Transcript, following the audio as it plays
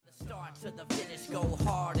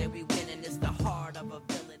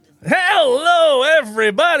Hello,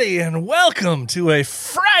 everybody, and welcome to a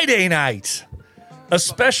Friday night, a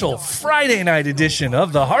special Friday night edition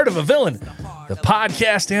of The Heart of a Villain, the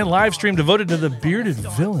podcast and live stream devoted to the bearded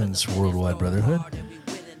villains worldwide brotherhood.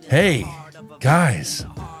 Hey, guys,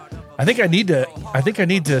 I think I need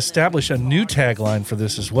to establish a new tagline for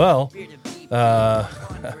this as well.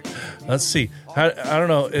 Let's see. I don't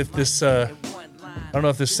know if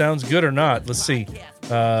this sounds good or not. Let's see.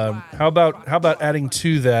 How about adding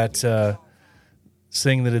to that,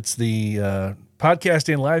 saying that it's the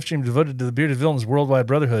podcast and live stream devoted to the bearded villains worldwide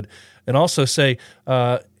brotherhood, and also say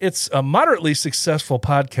it's a moderately successful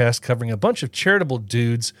podcast covering a bunch of charitable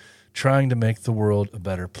dudes trying to make the world a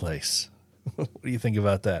better place. What do you think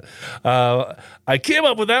about that? I came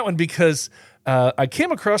up with that one because I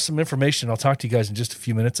came across some information I'll talk to you guys in just a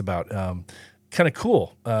few minutes about. Kind of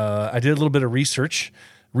cool. I did a little bit of research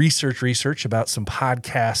about some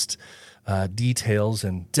podcast details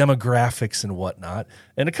and demographics and whatnot,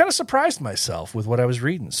 and it kind of surprised myself with what I was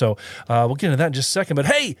reading. So we'll get into that in just a second. But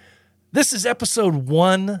hey, this is episode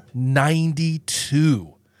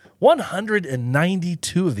 192.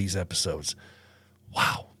 192 of these episodes.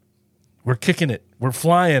 Wow. We're kicking it. We're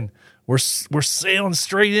flying. We're sailing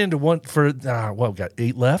straight into one for, we've got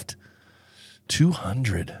 8 left.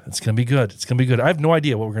 200. It's going to be good. It's going to be good. I have no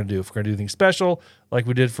idea what we're going to do. If we're going to do anything special like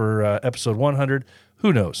we did for episode 100,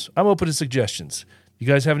 who knows? I'm open to suggestions. You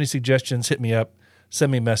guys have any suggestions, hit me up.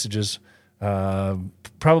 Send me messages.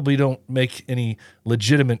 Probably don't make any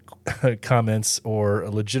legitimate comments or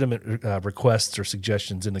legitimate requests or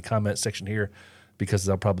suggestions in the comment section here, because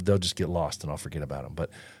they'll just get lost and I'll forget about them. But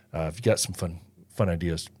if you got some fun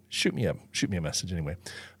ideas, shoot me a message anyway.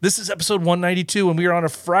 This is episode 192, and we are on a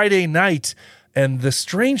Friday night. And the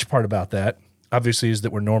strange part about that, obviously, is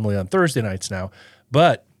that we're normally on Thursday nights now.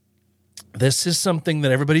 But this is something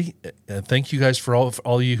that everybody, thank you guys for all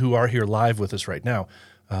of you who are here live with us right now.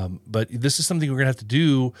 But this is something we're going to have to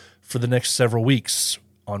do for the next several weeks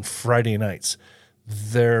on Friday nights.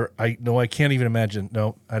 I can't even imagine.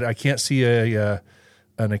 No, I can't see an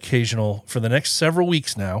occasional for the next several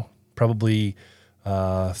weeks now, probably 3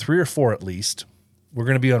 or 4 at least. We're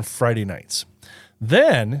going to be on Friday nights.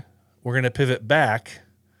 Then we're going to pivot back,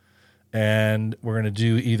 and we're going to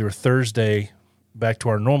do either Thursday back to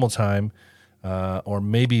our normal time, or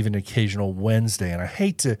maybe even an occasional Wednesday. And I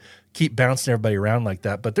hate to keep bouncing everybody around like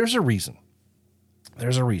that, but there's a reason.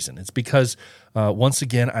 There's a reason. It's because, once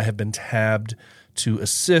again, I have been tabbed to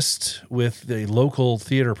assist with the local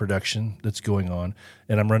theater production that's going on,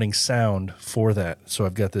 and I'm running sound for that. So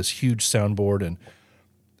I've got this huge soundboard, and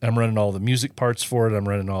I'm running all the music parts for it. I'm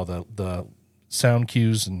running all the sound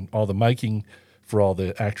cues and all the miking for all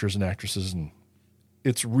the actors and actresses, and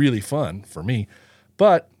it's really fun for me.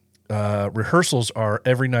 But rehearsals are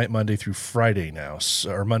every night, Monday through Friday now,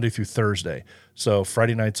 or Monday through Thursday. So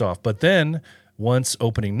Friday night's off. But then once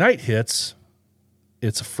opening night hits,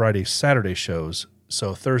 it's a Friday, Saturday shows.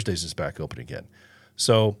 So Thursdays is back open again.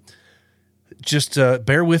 So just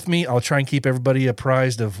bear with me. I'll try and keep everybody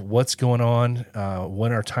apprised of what's going on,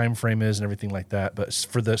 when our time frame is and everything like that. But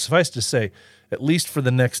suffice to say, at least for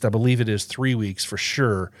the next, I believe it is 3 weeks for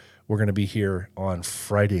sure, we're going to be here on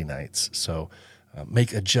Friday nights. So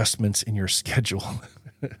make adjustments in your schedule,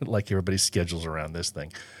 like everybody's schedules around this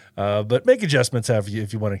thing. But make adjustments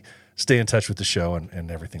if you want to stay in touch with the show and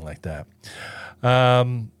everything like that.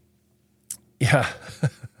 Yeah,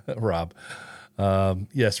 Rob.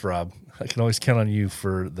 Yes, Rob. I can always count on you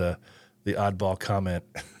for the oddball comment.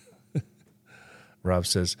 Rob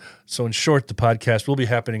says, so in short, the podcast will be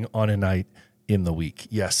happening on a night in the week.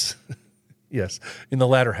 Yes. Yes. In the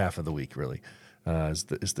latter half of the week, really, is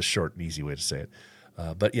the short and easy way to say it.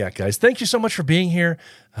 But yeah, guys, thank you so much for being here.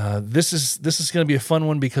 This is going to be a fun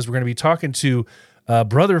one because we're going to be talking to a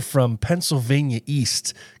brother from Pennsylvania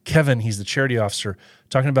East, Kevin. He's the charity officer,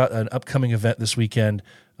 talking about an upcoming event this weekend.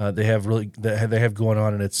 They have going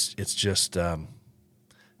on, and it's just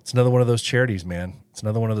it's another one of those charities, man. It's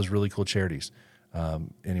another one of those really cool charities.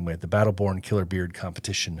 Anyway, the Battleborne Killer Beard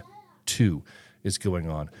Competition 2 is going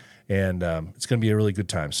on, and it's going to be a really good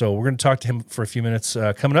time. So we're going to talk to him for a few minutes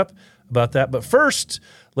coming up about that. But first,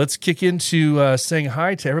 let's kick into saying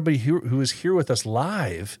hi to everybody who is here with us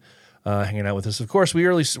live, hanging out with us. Of course,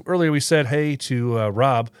 earlier we said hey to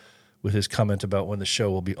Rob with his comment about when the show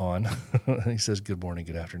will be on. He says, good morning,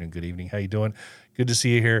 good afternoon, good evening. How you doing? Good to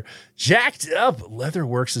see you here. Jacked Up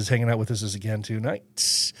Leatherworks is hanging out with us again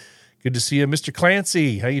tonight. Good to see you. Mr.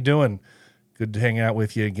 Clancy, how you doing? Good to hang out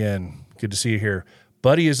with you again. Good to see you here.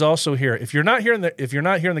 Buddy is also here. If you're not here in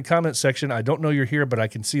the comment section, I don't know you're here, but I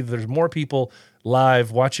can see that there's more people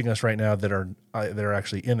live watching us right now that are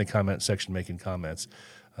actually in the comment section making comments.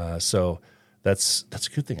 So that's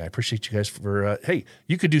a good thing. I appreciate you guys for. Hey,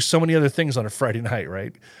 you could do so many other things on a Friday night,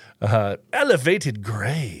 right? Elevated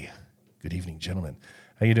Gray. Good evening, gentlemen.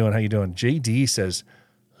 How you doing? JD says,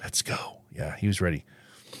 "Let's go." Yeah, he was ready.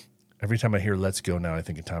 Every time I hear "Let's go" now, I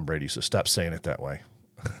think of Tom Brady. So stop saying it that way.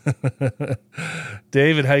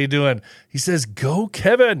 David, how you doing? He says, "Go,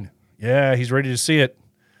 Kevin." Yeah, he's ready to see it.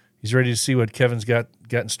 He's ready to see what Kevin's got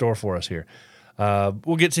in store for us here.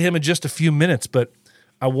 We'll get to him in just a few minutes, but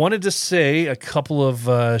I wanted to say a couple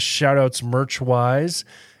of shout-outs merch-wise,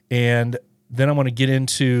 and then I want to get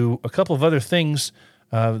into a couple of other things,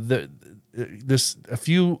 a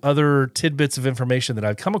few other tidbits of information that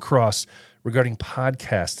I've come across regarding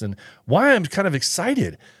podcasts and why I'm kind of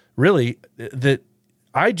excited, really, that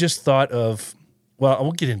I just thought of, well, I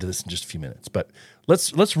won't get into this in just a few minutes, but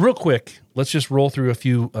let's real quick, let's just roll through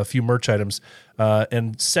a few merch items.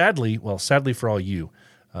 And sadly for all you,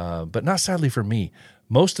 but not sadly for me,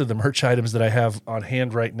 most of the merch items that I have on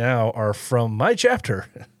hand right now are from my chapter,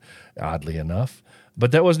 oddly enough.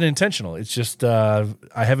 But that wasn't intentional. It's just I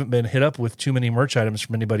haven't been hit up with too many merch items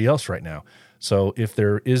from anybody else right now. So if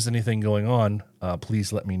there is anything going on,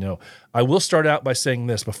 please let me know. I will start out by saying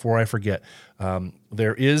this before I forget.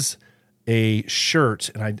 There is a shirt,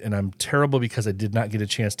 and I'm terrible because I did not get a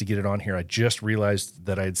chance to get it on here. I just realized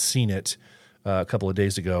that I had seen it a couple of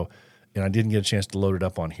days ago, and I didn't get a chance to load it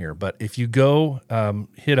up on here. But if you go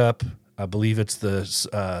hit up, I believe it's the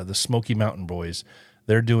Smoky Mountain Boys.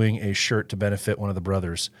 They're doing a shirt to benefit one of the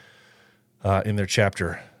brothers in their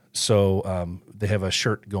chapter. So they have a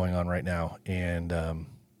shirt going on right now, and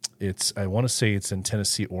I want to say it's in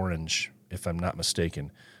Tennessee orange, if I'm not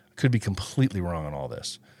mistaken. I could be completely wrong on all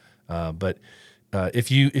this. But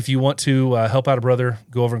if you want to help out a brother,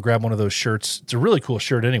 go over and grab one of those shirts. It's a really cool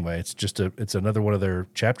shirt anyway. It's another one of their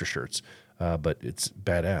chapter shirts, but it's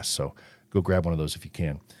badass. So go grab one of those if you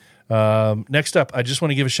can. Next up, I just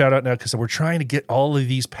want to give a shout out now because we're trying to get all of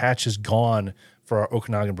these patches gone for our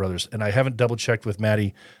Okanagan brothers. And I haven't double checked with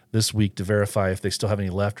Maddie this week to verify if they still have any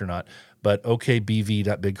left or not. But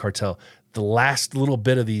okbv.bigcartel, the last little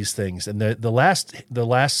bit of these things, and the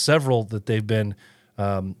last several that they've been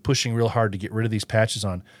pushing real hard to get rid of these patches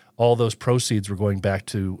on, all those proceeds were going back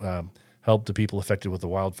to help the people affected with the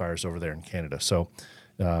wildfires over there in Canada. So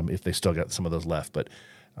if they still got some of those left. But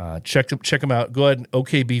check them out. Go ahead and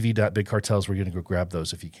okbv.bigcartels. We're going to go grab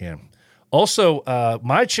those if you can. Also,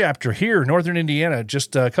 my chapter here, Northern Indiana,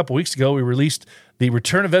 just a couple weeks ago, we released the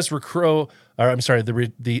Return of Ezra Crow,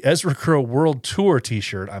 the Ezra Crow World Tour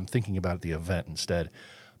T-shirt. I'm thinking about the event instead.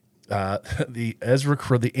 The Ezra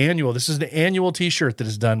Crow, this is an annual T-shirt that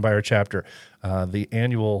is done by our chapter, the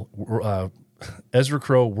annual Ezra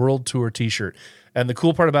Crow World Tour T-shirt. And the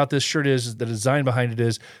cool part about this shirt is the design behind it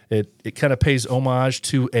is it kind of pays homage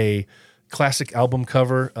to a classic album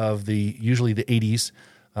cover of usually the 80s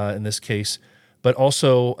in this case. But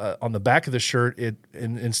also on the back of the shirt,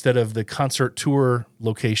 instead of the concert tour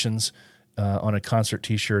locations on a concert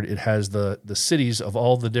T-shirt, it has the cities of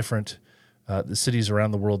all the different the cities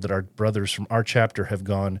around the world that our brothers from our chapter have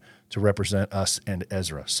gone to represent us and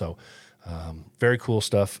Ezra. So very cool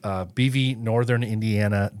stuff.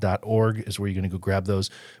 bvnorthernindiana.org is where you're going to go grab those.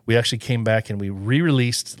 We actually came back and we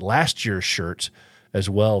re-released last year's shirt as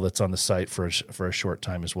well that's on the site for a short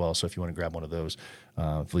time as well. So if you want to grab one of those,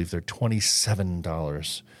 I believe they're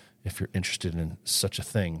 $27 if you're interested in such a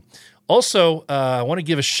thing. Also, I want to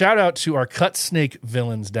give a shout out to our Cut Snake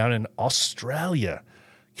villains down in Australia.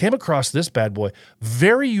 Came across this bad boy.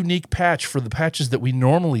 Very unique patch for the patches that we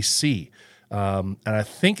normally see. And I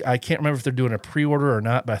can't remember if they're doing a pre-order or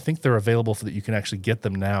not, but I think they're available so that you can actually get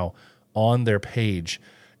them now on their page.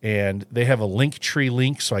 And they have a Linktree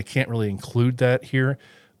link, so I can't really include that here.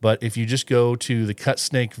 But if you just go to the Cut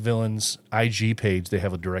Snake Villains IG page, they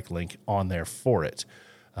have a direct link on there for it.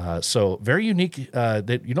 So very unique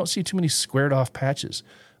that you don't see too many squared off patches.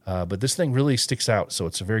 But this thing really sticks out, so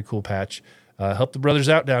it's a very cool patch. Help the brothers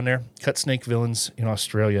out down there. Cut Snake Villains in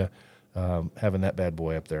Australia, having that bad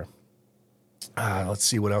boy up there. Let's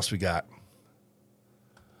see what else we got.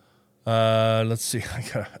 Let's see.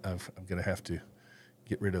 I'm going to have to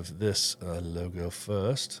get rid of this logo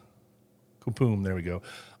first. Boom, there we go.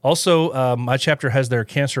 Also, my chapter has their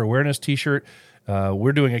cancer awareness T-shirt.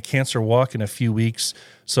 We're doing a cancer walk in a few weeks,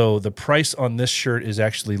 so the price on this shirt is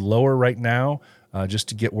actually lower right now. just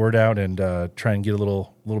to get word out and try and get a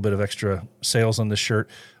little bit of extra sales on this shirt.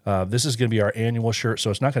 This is going to be our annual shirt, so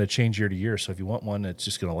it's not going to change year to year. So if you want one, it's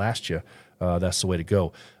just going to last you. That's the way to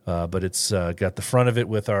go. But it's got the front of it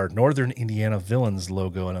with our Northern Indiana Villains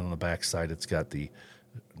logo, and on the back side, it's got the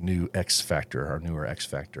new X Factor, our newer X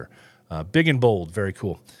Factor. Big and bold, very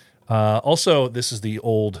cool. Also, this is the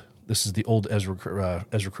old Ezra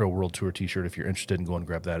Crow World Tour T-shirt. If you're interested in going,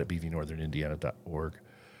 grab that at bvnorthernindiana.org.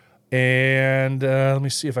 And let me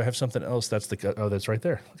see if I have something else. That's right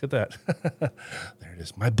there. Look at that. There it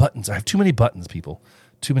is. My buttons. I have too many buttons, people.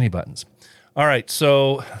 Too many buttons. All right,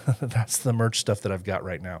 so that's the merch stuff that I've got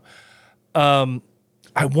right now.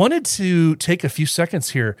 I wanted to take a few seconds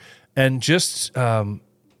here and just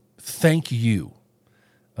thank you.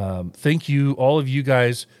 Thank you, all of you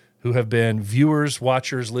guys who have been viewers,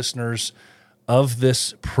 watchers, listeners of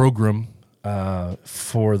this program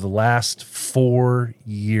for the last 4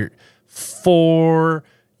 years. 4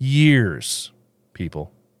 years,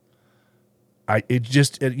 people.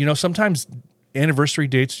 Sometimes anniversary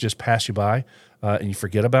dates just pass you by and you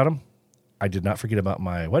forget about them. I did not forget about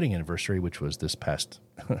my wedding anniversary, which was this past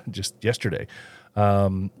just yesterday.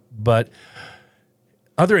 But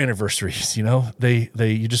other anniversaries,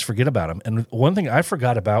 you just forget about them. And one thing I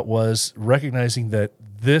forgot about was recognizing that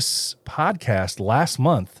this podcast last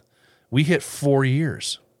month, we hit 4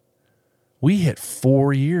 years. We hit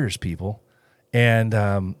 4 years, people. And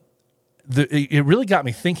it really got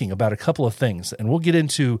me thinking about a couple of things. And we'll get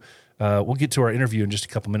to our interview in just a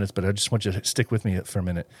couple minutes, but I just want you to stick with me for a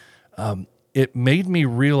minute. It made me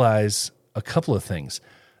realize a couple of things.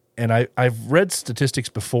 And I've read statistics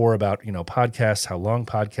before about, podcasts, how long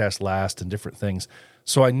podcasts last and different things.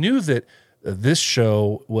 So I knew that this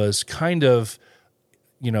show was kind of,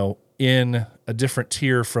 in a different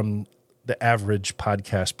tier from the average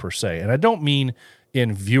podcast per se. And I don't mean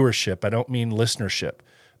in viewership. I don't mean listenership.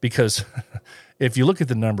 Because if you look at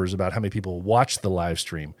the numbers about how many people watch the live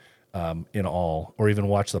stream in all, or even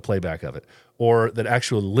watch the playback of it, or that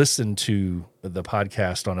actually listen to the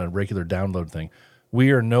podcast on a regular download thing,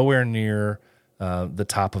 we are nowhere near the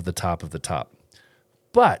top of the top of the top.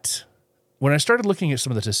 But when I started looking at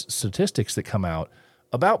some of the statistics that come out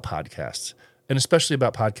about podcasts, and especially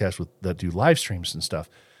about podcasts that do live streams and stuff,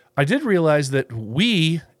 I did realize that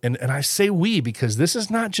we, and I say we because this is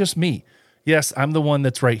not just me. Yes, I'm the one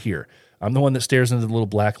that's right here. I'm the one that stares into the little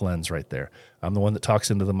black lens right there. I'm the one that talks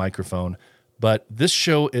into the microphone. But this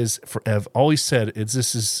show is, I've always said,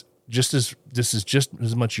 this is just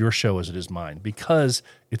as much your show as it is mine, because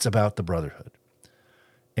it's about the brotherhood.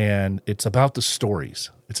 And it's about the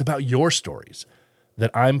stories. It's about your stories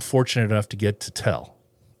that I'm fortunate enough to get to tell,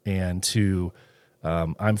 and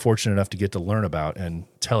I'm fortunate enough to get to learn about and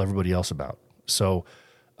tell everybody else about. So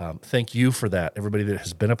thank you for that, everybody that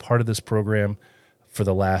has been a part of this program for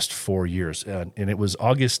the last 4 years. And it was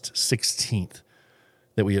August 16th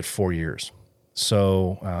that we hit 4 years.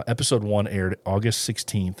 So episode 1 aired August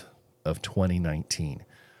 16th of 2019.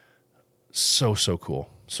 So cool.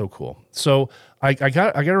 So cool. So I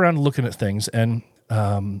got around to looking at things, and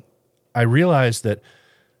I realized that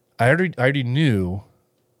I already knew,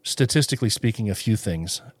 statistically speaking, a few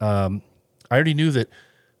things. I already knew that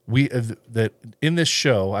that in this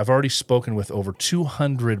show, I've already spoken with over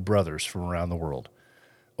 200 brothers from around the world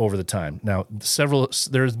over the time. Now,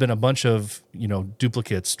 there's been a bunch of,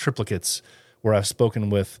 duplicates, triplicates, where I've spoken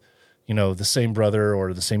with, the same brother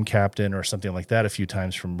or the same captain or something like that a few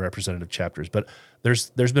times from representative chapters. But there's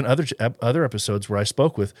been other episodes where I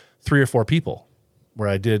spoke with 3 or 4 people, where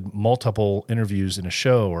I did multiple interviews in a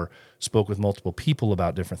show or spoke with multiple people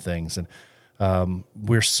about different things. And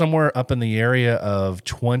we're somewhere up in the area of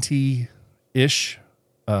 20-ish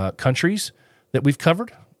countries that we've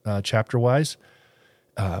covered chapter-wise.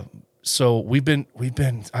 So I've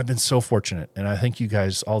been so fortunate, and I thank you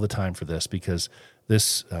guys all the time for this, because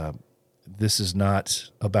this is not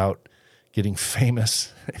about getting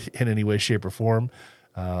famous in any way, shape, or form.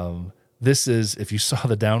 This is, if you saw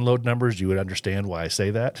the download numbers, you would understand why I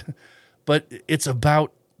say that. But it's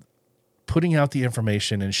about putting out the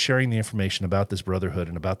information and sharing the information about this brotherhood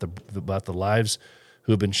and about the lives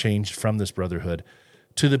who have been changed from this brotherhood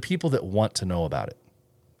to the people that want to know about it.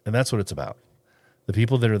 And that's what it's about. The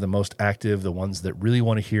people that are the most active, the ones that really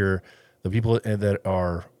want to hear, the people that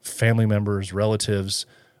are family members, relatives,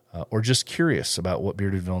 or just curious about what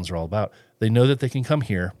Bearded Villains are all about. They know that they can come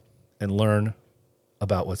here and learn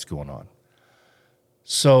about what's going on.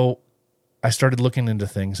 So I started looking into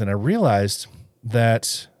things, and I realized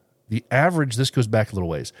that the average, this goes back a little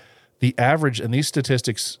ways, the average, and these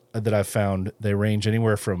statistics that I've found, they range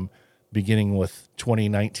anywhere from beginning with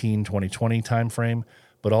 2019, 2020 timeframe,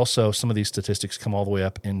 but also some of these statistics come all the way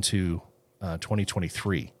up into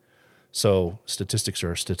 2023. So statistics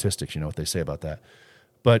are statistics, you know what they say about that.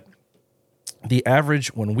 But the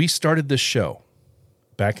average, when we started this show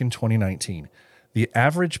back in 2019, the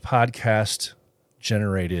average podcast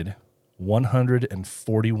generated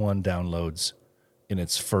 141 downloads in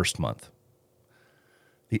its first month.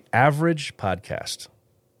 The average podcast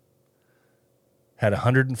had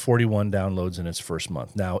 141 downloads in its first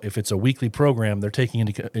month. Now, if it's a weekly program, they're taking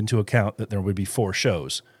into account that there would be 4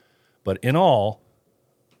 shows. But in all,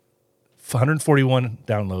 141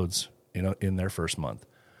 downloads in their first month.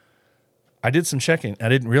 I did some checking. I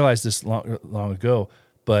didn't realize this long ago,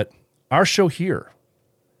 but our show here,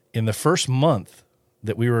 in the first month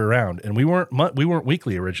that we were around, and we weren't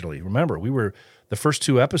weekly originally. Remember, the first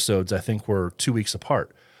 2 episodes, I think, were 2 weeks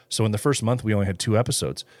apart. So in the first month, we only had 2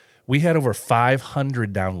 episodes. We had over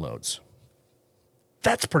 500 downloads.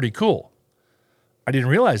 That's pretty cool. I didn't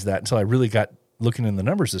realize that until I really got looking in the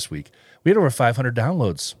numbers this week. We had over 500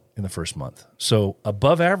 downloads in the first month. So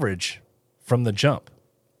above average from the jump.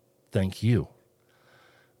 Thank you.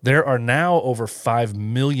 There are now over 5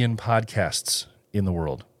 million podcasts in the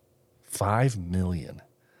world. 5 million.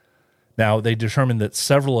 Now, they determined that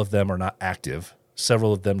several of them are not active.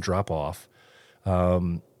 Several of them drop off.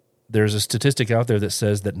 There's a statistic out there that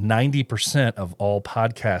says that 90% of all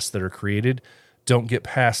podcasts that are created don't get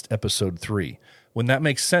past episode 3. When that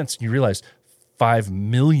makes sense, you realize 5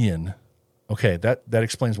 million. Okay, that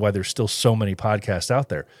explains why there's still so many podcasts out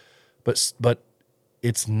there. But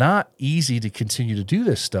it's not easy to continue to do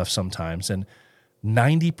this stuff sometimes. And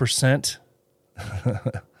 90%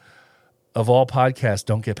 of all podcasts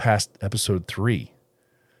don't get past episode 3.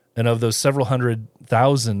 And of those several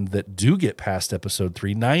 100,000 that do get past episode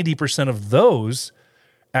 3, 90% of those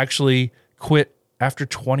actually quit after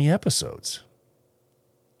 20 episodes.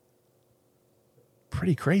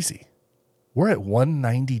 Pretty crazy. We're at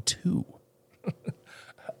 192.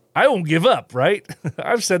 I won't give up, right?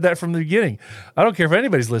 I've said that from the beginning. I don't care if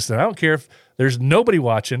anybody's listening. I don't care if there's nobody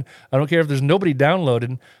watching. I don't care if there's nobody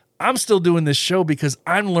downloading. I'm still doing this show because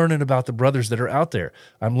I'm learning about the brothers that are out there.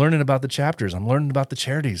 I'm learning about the chapters. I'm learning about the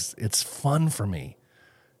charities. It's fun for me.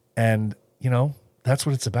 And, that's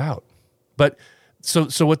what it's about. But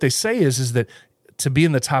so what they say is that to be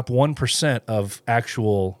in the top 1% of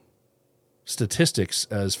actual statistics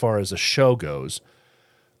as far as a show goes,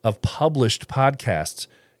 of published podcasts,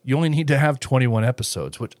 you only need to have 21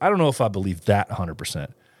 episodes, which I don't know if I believe that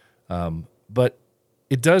 100%. But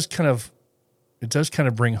it does kind of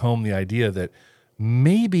bring home the idea that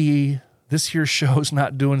maybe this here show's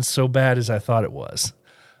not doing so bad as I thought it was,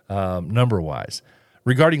 number-wise.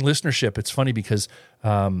 Regarding listenership, it's funny because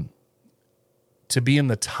to be in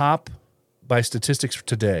the top, by statistics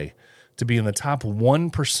today, to be in the top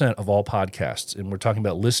 1% of all podcasts, and we're talking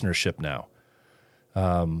about listenership now.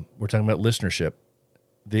 We're talking about listenership.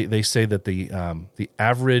 They say that the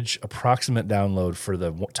average approximate download for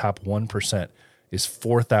the top 1% is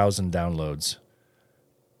 4,000 downloads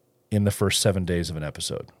in the first 7 days of an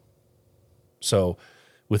episode. So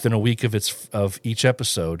within a week of each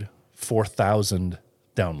episode, 4,000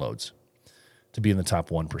 downloads to be in the top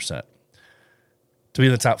 1%. To be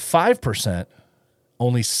in the top 5%,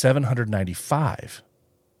 only 795.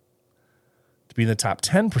 To be in the top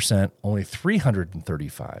 10%, only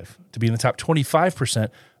 335. To be in the top 25%,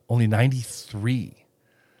 only 93.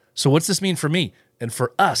 So what's this mean for me and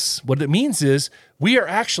for us? What it means is we are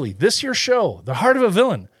actually, this year's show, The Heart of a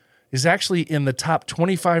Villain, is actually in the top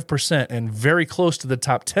 25% and very close to the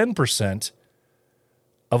top 10%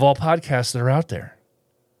 of all podcasts that are out there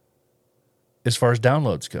as far as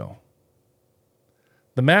downloads go.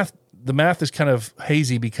 The math is kind of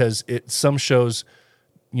hazy because some shows,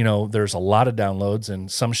 there's a lot of downloads,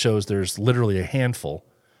 and some shows there's literally a handful,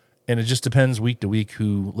 and it just depends week to week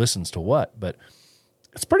who listens to what. But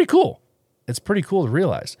it's pretty cool. It's pretty cool to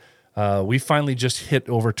realize. We finally just hit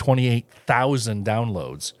over 28,000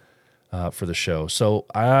 downloads for the show. So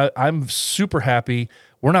I'm super happy.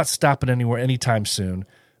 We're not stopping anywhere anytime soon.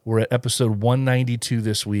 We're at episode 192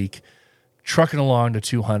 this week, trucking along to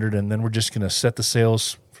 200, and then we're just going to set the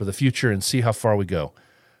sails for the future and see how far we go.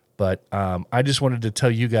 But I just wanted to tell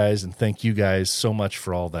you guys and thank you guys so much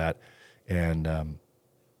for all that. And,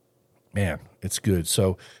 man, it's good.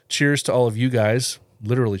 So cheers to all of you guys.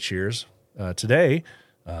 Literally cheers. Today,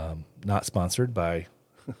 not sponsored by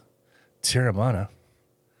Terramana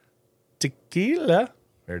Tequila.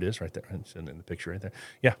 There it is right there. It's in the picture right there.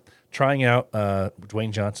 Yeah. Trying out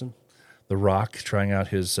Dwayne Johnson, The Rock, trying out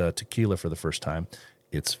his tequila for the first time.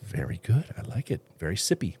 It's very good. I like it. Very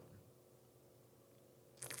sippy.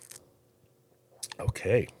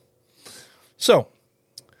 Okay. So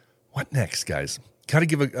What next, guys? Got to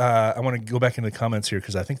give I want to go back into the comments here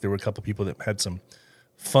because I think there were a couple people that had some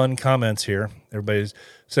fun comments here. Everybody's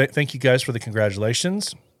say thank you guys for the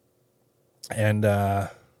congratulations. And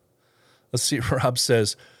let's see. Rob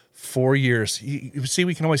says 4 years. You see,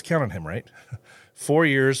 we can always count on him, right? 4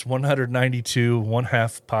 years, 192, one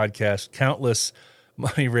half podcast, countless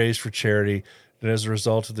money raised for charity. And as a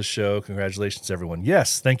result of the show, congratulations, everyone.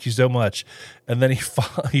 Yes, thank you so much. And then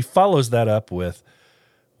he follows that up with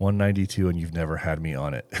 192, and you've never had me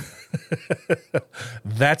on it.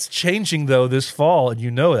 That's changing, though, this fall, and you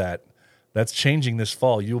know that. That's changing this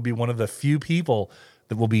fall. You will be one of the few people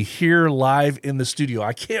that will be here live in the studio.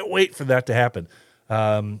 I can't wait for that to happen.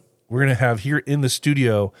 We're going to have here in the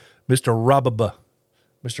studio Mr. Rababa.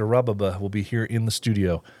 Mr. Rababa will be here in the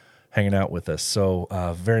studio hanging out with us. So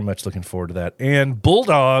very much looking forward to that. And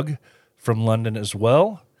Bulldog from London as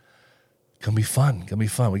well. Gonna be fun.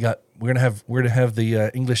 We're gonna have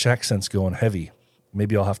the English accents going heavy.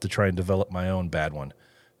 Maybe I'll have to try and develop my own bad one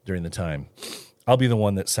during the time. I'll be the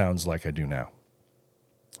one that sounds like I do now.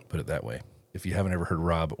 Put it that way. If you haven't ever heard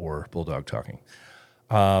Rob or Bulldog talking,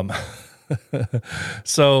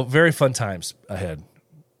 so very fun times ahead.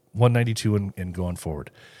 192 and going forward.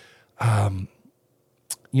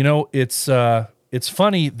 It's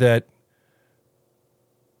funny that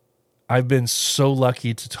I've been so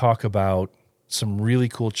lucky to talk about some really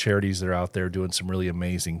cool charities that are out there doing some really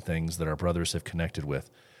amazing things that our brothers have connected with.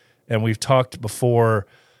 And we've talked before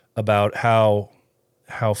about how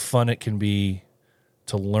fun it can be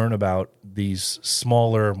to learn about these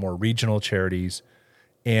smaller, more regional charities.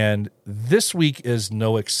 And this week is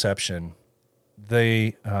no exception.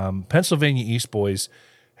 They Pennsylvania East Boys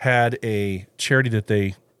had a charity that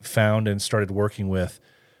they found and started working with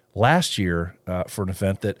last year for an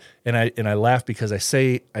event that, and I laugh because I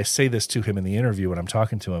say this to him in the interview when I'm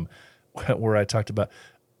talking to him, where I talked about,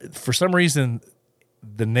 for some reason,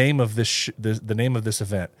 the name of this the name of this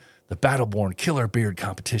event, the Battleborne Killer Beard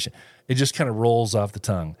Competition, it just kind of rolls off the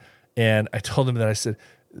tongue. And I told him that, I said,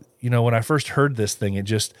 when I first heard this thing,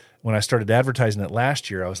 when I started advertising it last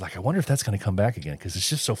year, I was like, I wonder if that's going to come back again because it's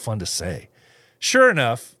just so fun to say. Sure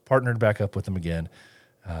enough, partnered back up with them again.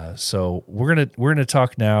 So we're gonna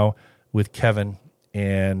talk now with Kevin,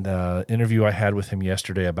 and interview I had with him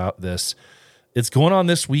yesterday about this. It's going on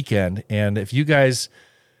this weekend, and if you guys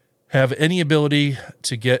have any ability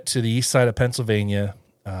to get to the east side of Pennsylvania,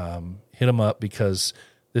 hit them up because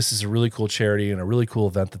this is a really cool charity and a really cool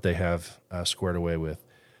event that they have squared away with.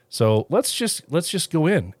 So let's just go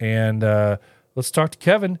in and let's talk to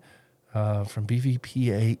Kevin from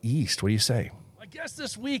BVPA East. What do you say? My guest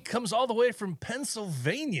this week comes all the way from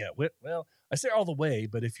Pennsylvania. Well, I say all the way,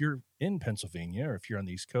 but if you're in Pennsylvania or if you're on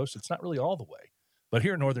the East Coast, it's not really all the way. But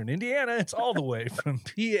here in northern Indiana, it's all the way from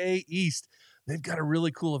PA East. They've got a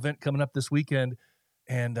really cool event coming up this weekend.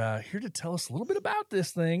 And here to tell us a little bit about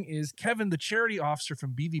this thing is Kevin, the charity officer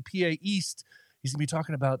from BVPA East. He's going to be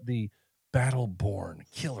talking about the Battleborne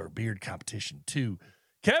Killer Beard Competition, too.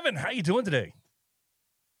 Kevin, how you doing today?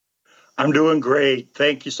 I'm doing great.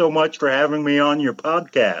 Thank you so much for having me on your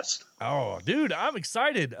podcast. Oh, dude, I'm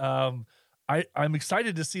excited. I'm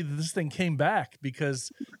excited to see that this thing came back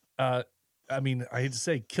because, I hate to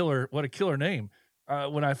say killer, what a killer name.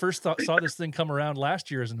 When I first saw this thing come around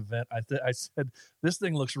last year as an event, I said, this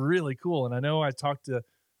thing looks really cool. And I know I talked to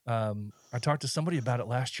somebody about it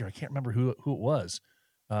last year. I can't remember who it was.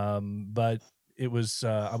 But it was,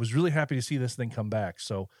 I was really happy to see this thing come back.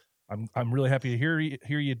 So I'm really happy to hear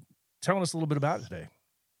you telling us a little bit about it today.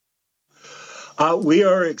 We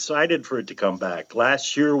are excited for it to come back.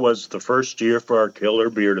 Last year was the first year for our Killer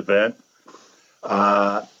Beard event.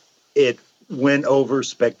 It went over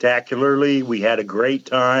spectacularly. We had a great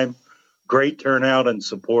time, great turnout and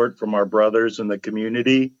support from our brothers in the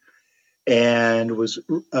community, and was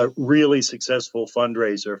a really successful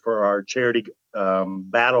fundraiser for our charity,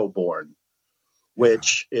 Battleborne,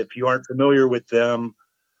 which, if you aren't familiar with them,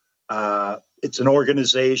 it's an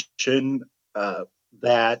organization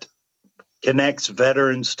that connects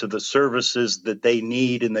veterans to the services that they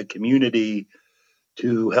need in the community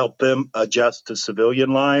to help them adjust to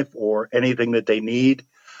civilian life or anything that they need.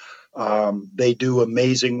 They do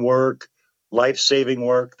amazing work, life-saving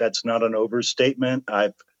work. That's not an overstatement.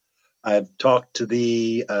 I've talked to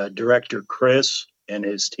the director, Chris, and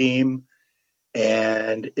his team,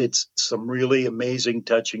 and it's some really amazing,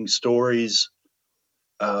 touching stories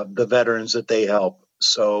of the veterans that they help.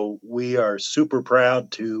 So we are super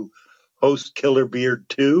proud to host Killer Beard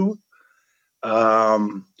 2.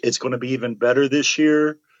 It's going to be even better this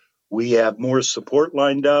year. We have more support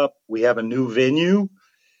lined up. We have a new venue,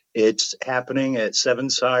 It's happening at Seven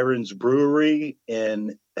Sirens Brewery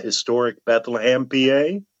in historic Bethlehem,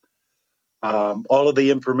 PA. All of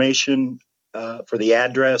the information for the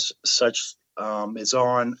address such is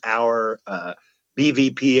on our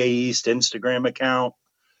BVPA East Instagram account.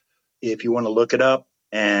 If you want to look it up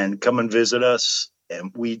and come and visit us,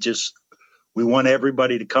 and we want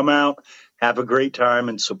everybody to come out, have a great time,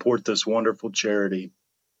 and support this wonderful charity.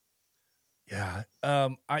 Yeah.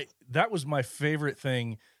 That was my favorite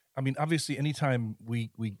thing. I mean, obviously anytime we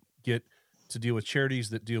get to deal with charities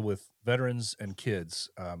that deal with veterans and kids,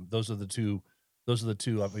 those are the two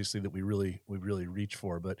obviously that we really reach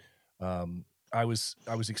for. But I was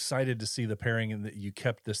excited to see the pairing and that you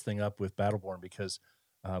kept this thing up with Battleborne, because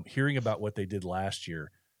hearing about what they did last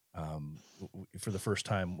year, for the first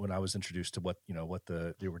time when I was introduced to what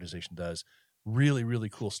the organization does, really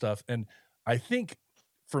cool stuff. And I think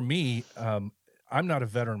for me, I'm not a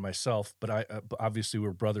veteran myself, but obviously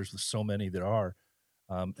we're brothers with so many that are,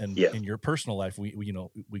 and in your personal life,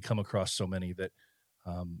 we come across so many that,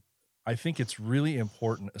 I think it's really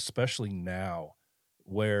important, especially now,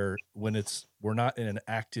 when we're not in an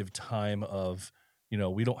active time of, we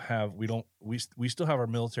still have our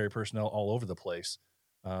military personnel all over the place,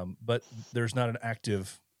 but there's not an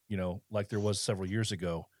active, like there was several years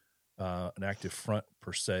ago, an active front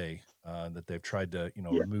per se, that they've tried to,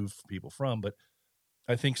 remove people from. But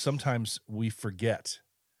I think sometimes we forget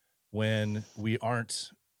when we aren't,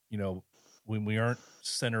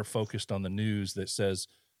 center focused on the news that says,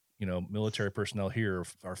 military personnel here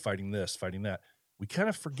are fighting this, fighting that. We kind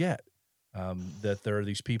of forget that there are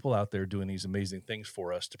these people out there doing these amazing things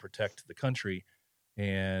for us to protect the country,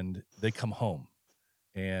 and they come home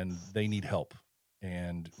and they need help.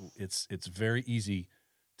 And it's very easy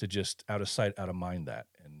to just out of sight, out of mind that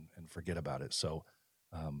and forget about it. So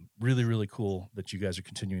really cool that you guys are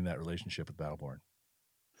continuing that relationship with Battleborne.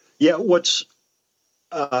 Yeah, what's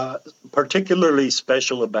particularly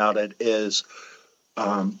special about it is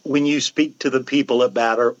when you speak to the people at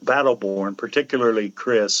Battleborne, particularly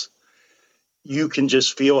Chris, you can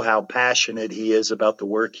just feel how passionate he is about the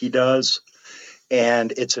work he does.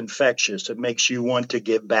 And it's infectious. It makes you want to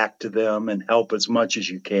give back to them and help as much as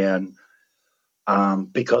you can,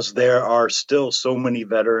 because there are still so many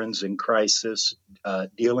veterans in crisis,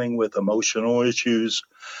 dealing with emotional issues,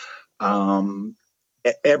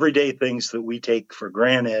 everyday things that we take for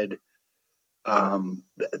granted,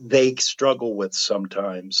 they struggle with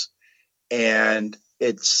sometimes. And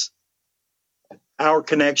it's our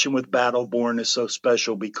connection with Battleborne is so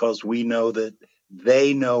special because we know that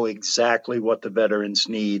they know exactly what the veterans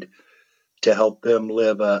need to help them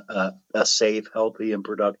live a safe, healthy, and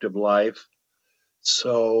productive life.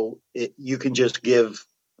 So you can just give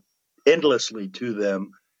endlessly to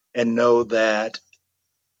them and know that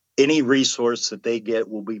any resource that they get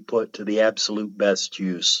will be put to the absolute best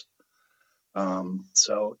use.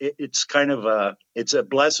 So it's kind of it's a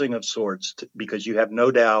blessing of sorts because you have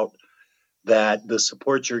no doubt that the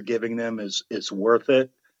support you're giving them is worth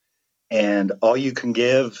it. And all you can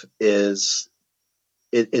give is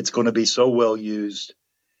it's going to be so well used.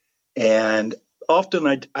 And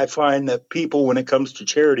often I find that people, when it comes to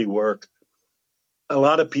charity work, a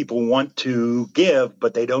lot of people want to give,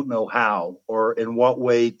 but they don't know how or in what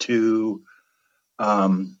way to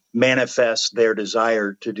manifest their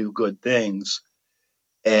desire to do good things.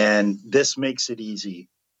 And this makes it easy.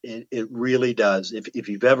 It really does. If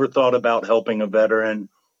you've ever thought about helping a veteran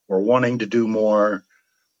or wanting to do more,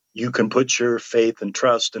 you can put your faith and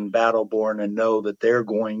trust in Battleborne and know that they're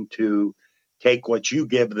going to take what you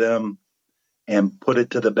give them and put it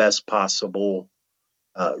to the best possible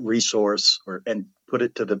resource and put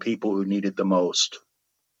it to the people who need it the most.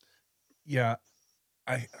 Yeah,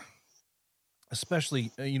 I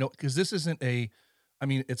especially, because this isn't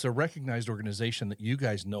it's a recognized organization that you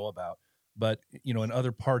guys know about, but, in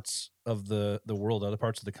other parts of the world, other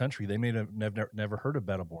parts of the country, they may have never heard of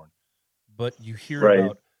Battleborne, but you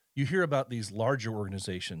hear about these larger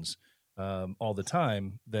organizations all the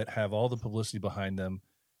time that have all the publicity behind them.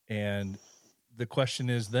 And the question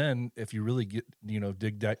is then, if you really get,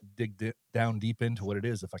 dig down deep into what it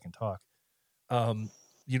is, if I can talk,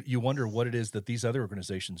 you wonder what it is that these other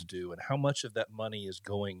organizations do and how much of that money is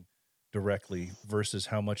going directly versus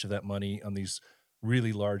how much of that money on these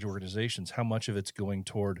really large organizations, how much of it's going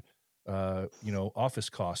toward, office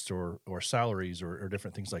costs or salaries or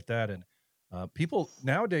different things like that. And people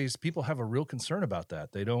nowadays have a real concern about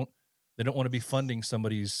that. They don't want to be funding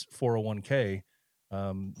somebody's 401k.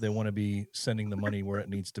 They want to be sending the money where it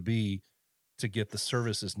needs to be to get the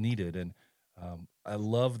services needed. And I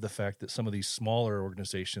love the fact that some of these smaller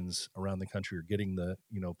organizations around the country are getting the,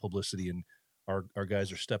 publicity and our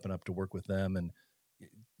guys are stepping up to work with them, and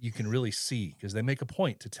you can really see because they make a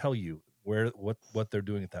point to tell you what they're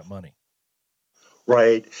doing with that money.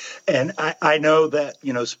 Right. And I know that,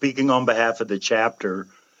 speaking on behalf of the chapter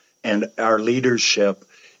and our leadership,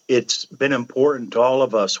 it's been important to all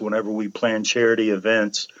of us whenever we plan charity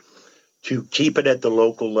events to keep it at the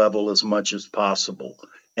local level as much as possible.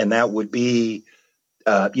 And that would be,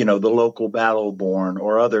 the local Battleborne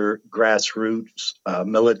or other grassroots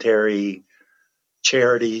military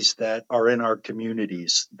charities that are in our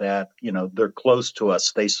communities that, they're close to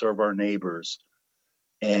us. They serve our neighbors.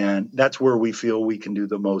 And that's where we feel we can do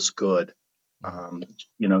the most good.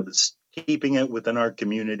 Keeping it within our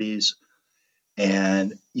communities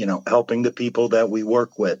and, helping the people that we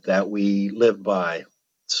work with, that we live by.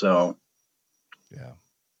 So. Yeah,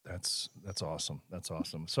 that's awesome. That's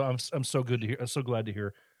awesome. So I'm so good to hear. I'm so glad to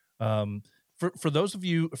hear. For those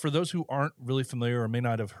who aren't really familiar or may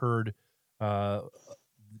not have heard, how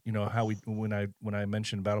when I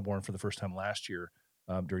mentioned Battleborne for the first time last year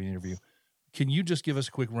during the interview, can you just give us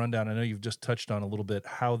a quick rundown? I know you've just touched on a little bit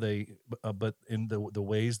how they, but in the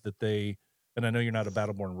ways that they, and I know you're not a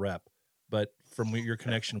Battleborne rep, but from your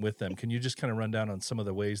connection with them, can you just kind of run down on some of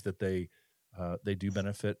the ways that they do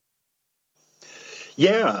benefit?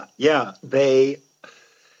 Yeah.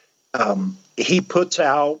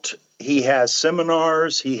 He has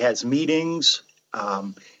seminars, he has meetings.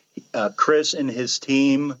 Chris and his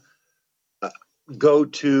team go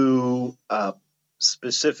to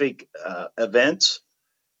specific events.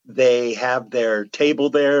 They have their table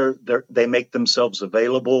there. They make themselves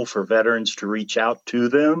available for veterans to reach out to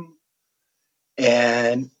them.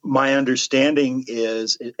 And my understanding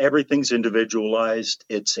is everything's individualized.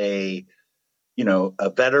 It's a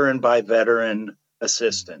veteran by veteran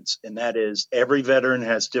assistance. And that is every veteran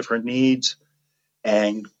has different needs.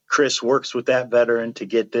 And Chris works with that veteran to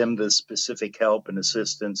get them the specific help and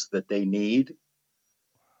assistance that they need.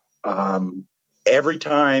 Every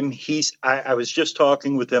time I was just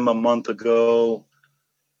talking with him a month ago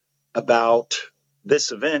about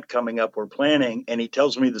this event coming up we're planning. And he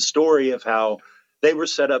tells me the story of how they were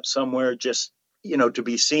set up somewhere just, to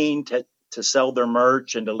be seen, to sell their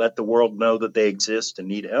merch and to let the world know that they exist and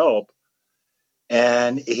need help.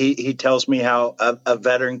 And he tells me how a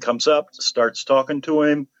veteran comes up, starts talking to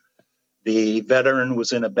him. The veteran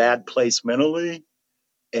was in a bad place mentally.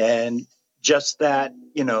 And just that,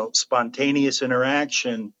 spontaneous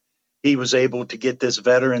interaction, he was able to get this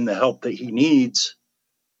veteran the help that he needs.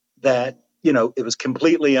 That, it was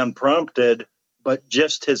completely unprompted, but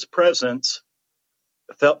just his presence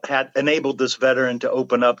had enabled this veteran to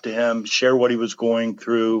open up to him, share what he was going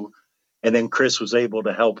through. And then Chris was able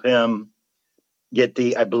to help him get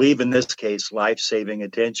I believe in this case, life-saving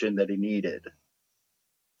attention that he needed.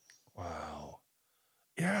 Wow.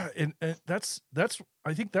 Yeah. And that's,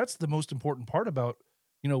 I think that's the most important part about,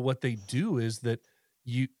 what they do is that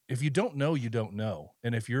if you don't know, you don't know.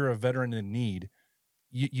 And if you're a veteran in need,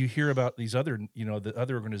 you hear about these other, the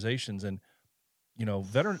other organizations and,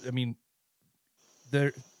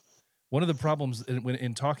 one of the problems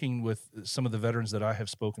in talking with some of the veterans that I have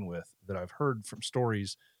spoken with, that I've heard from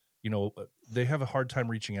stories, they have a hard time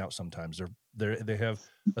reaching out sometimes. They have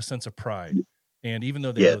a sense of pride. And even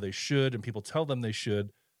though they know they should, and people tell them they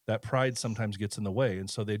should, that pride sometimes gets in the way. And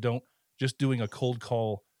so they don't, just doing a cold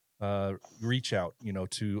call reach out,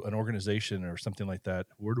 to an organization or something like that.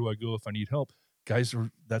 Where do I go if I need help? Guys,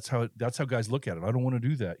 that's how guys look at it. I don't want to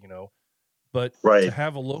do that, but to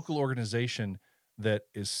have a local organization that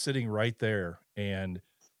is sitting right there and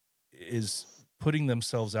is putting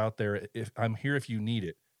themselves out there, if I'm here, if you need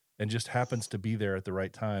it, and just happens to be there at the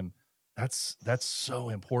right time, that's so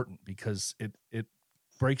important because it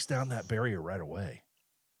breaks down that barrier right away.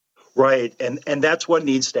 Right. And that's what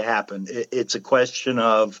needs to happen. It's a question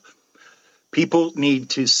of people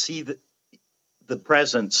need to see the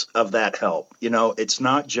presence of that help. It's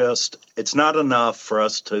not enough for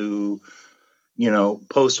us to,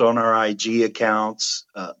 post on our IG accounts,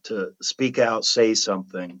 to speak out, say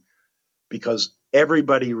something, because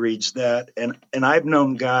everybody reads that. And I've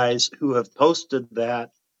known guys who have posted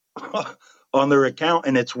that on their account,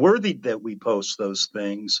 and it's worthy that we post those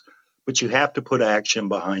things, but you have to put action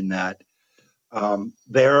behind that.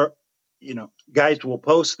 Guys will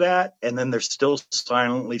post that and then they're still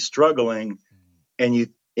silently struggling. And you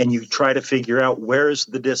try to figure out where's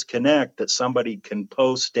the disconnect that somebody can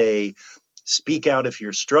post a speak out if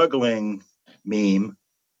you're struggling meme,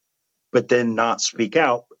 but then not speak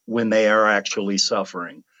out when they are actually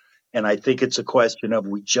suffering. And I think it's a question of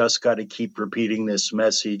we just got to keep repeating this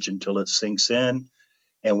message until it sinks in.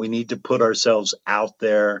 And we need to put ourselves out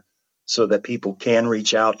there so that people can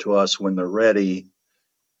reach out to us when they're ready,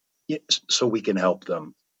 so we can help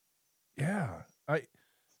them. Yeah,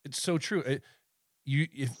 it's so true.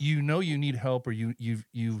 If you know you need help, or you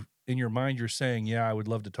in your mind you're saying, yeah, I would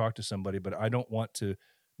love to talk to somebody, but I don't want to.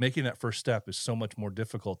 Making that first step is so much more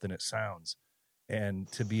difficult than it sounds,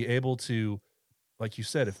 and to be able to, like you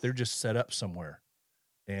said, if they're just set up somewhere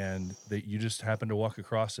and that you just happen to walk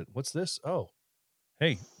across it, what's this? Oh,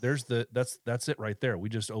 hey, that's it right there. We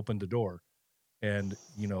just opened the door, and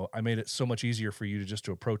I made it so much easier for you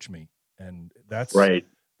to approach me, and that's Right.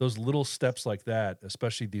 those little steps like that,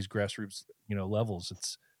 especially these grassroots levels.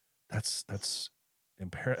 It's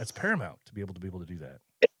paramount to be able to do that.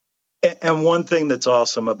 And one thing that's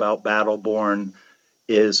awesome about Battleborne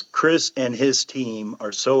is Chris and his team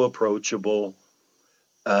are so approachable.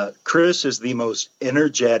 Chris is the most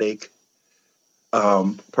energetic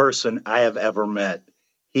person I have ever met.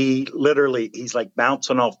 He's like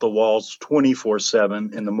bouncing off the walls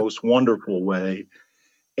 24/7 in the most wonderful way.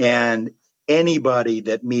 And anybody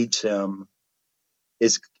that meets him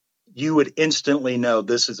you would instantly know,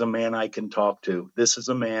 this is a man I can talk to. This is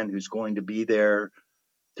a man who's going to be there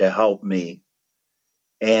to help me.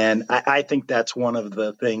 And I think that's one of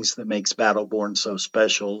the things that makes Battleborne so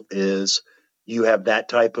special is you have that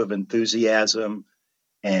type of enthusiasm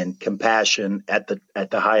and compassion at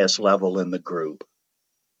the highest level in the group.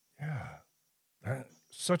 Yeah,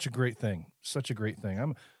 such a great thing. Such a great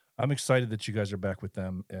thing. I'm excited that you guys are back with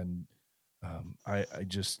them, and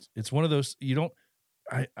it's one of those you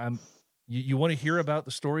want to hear about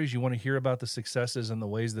the stories, you want to hear about the successes and the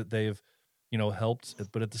ways that they've helped,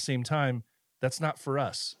 but at the same time, that's not for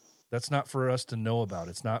us. That's not for us to know about.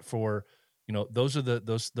 It's not for those are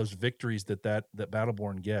those victories that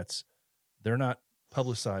Battleborne gets. They're not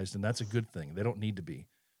publicized, and that's a good thing. They don't need to be.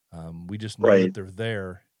 We just know that they're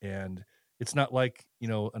there, and it's not like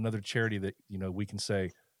another charity that we can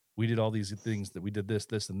say we did all these things, that we did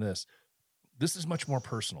this, and this. This is much more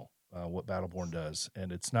personal, what Battleborne does,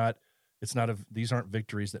 and these aren't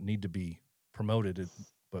victories that need to be promoted,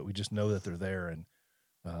 but we just know that they're there, and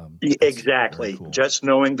exactly. Cool. Just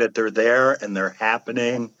knowing that they're there and they're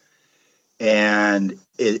happening, and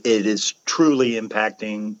it is truly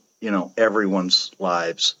impacting everyone's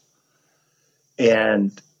lives.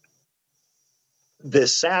 And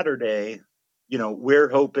this Saturday, we're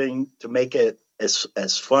hoping to make it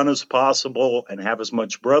as fun as possible and have as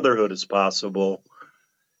much brotherhood as possible.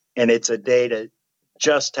 And it's a day to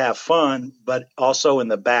just have fun, but also in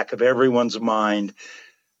the back of everyone's mind,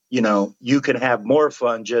 you can have more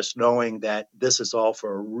fun just knowing that this is all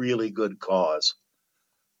for a really good cause.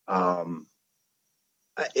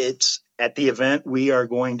 It's at the event, we are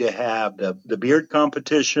going to have the beard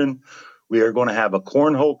competition. We are going to have a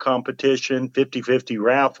cornhole competition, 50-50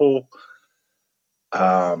 raffle.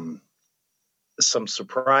 Some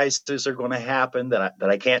surprises are going to happen that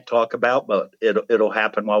I can't talk about, but it'll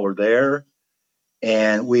happen while we're there.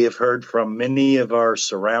 And we have heard from many of our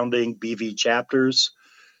surrounding BV chapters,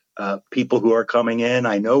 people who are coming in.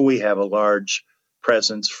 I know we have a large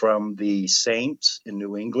presence from the Saints in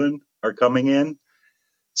New England are coming in.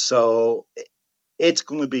 So it's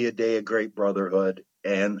going to be a day of great brotherhood.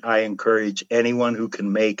 And I encourage anyone who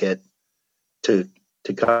can make it to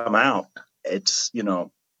come out. It's,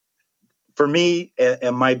 for me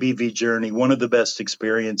and my BV journey, one of the best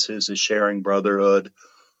experiences is sharing brotherhood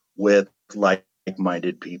with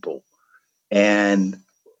like-minded people. And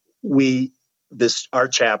our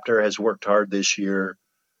chapter has worked hard this year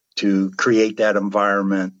to create that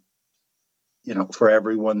environment, for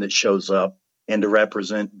everyone that shows up, and to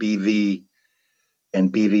represent BV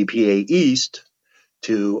and BVPA East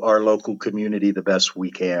to our local community the best we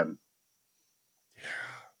can. Yeah.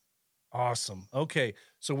 Awesome. Okay.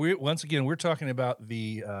 So we're talking about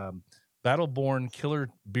the Battleborne Killer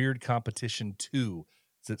Beard Competition 2.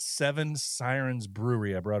 It's at 7 Sirens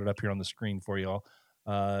Brewery. I brought it up here on the screen for y'all,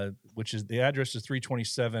 which is, the address is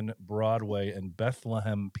 327 Broadway in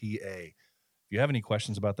Bethlehem, PA. If you have any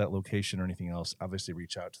questions about that location or anything else, obviously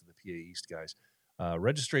reach out to the PA East guys.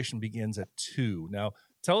 Registration begins at 2. Now,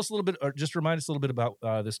 tell us a little bit, or just remind us a little bit about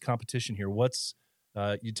this competition here.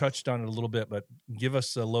 You touched on it a little bit, but give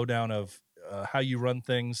us a lowdown of how you run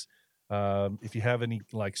things. If you have any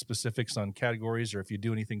specifics on categories, or if you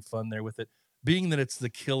do anything fun there with it, being that it's the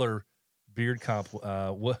Killer Beard Comp,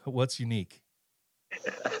 what's unique?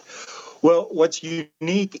 Well, what's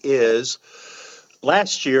unique is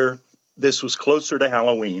last year, this was closer to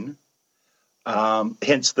Halloween,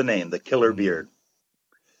 hence the name, the Killer Beard.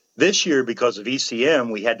 This year, because of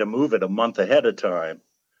ECM, we had to move it a month ahead of time.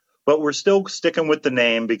 but we're still sticking with the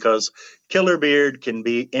name because Killer Beard can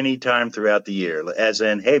be any time throughout the year, as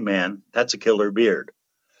in, hey, man, that's a killer beard.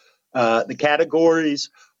 The categories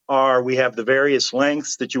are, we have the various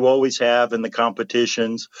lengths that you always have in the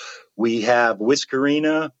competitions. We have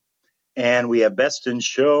Whiskerina and we have Best in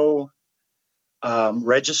Show.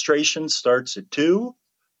 Registration starts at 2.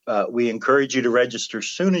 We encourage you to register as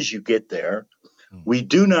soon as you get there. We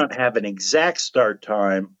do not have an exact start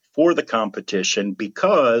time for the competition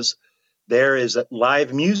because there is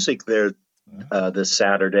live music there this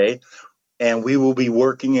Saturday, and we will be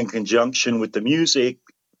working in conjunction with the music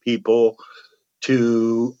people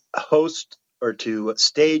to host or to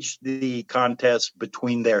stage the contest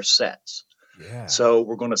between their sets. Yeah. So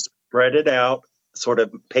we're going to spread it out, sort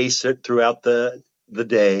of pace it throughout the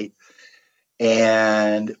day.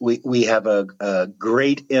 And we have a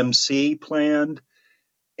great MC planned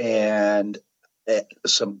and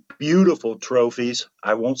some beautiful trophies.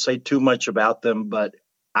 I won't say too much about them, but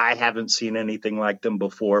I haven't seen anything like them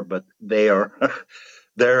before, but they're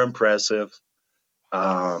impressive.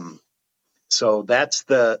 So that's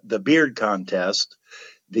the beard contest.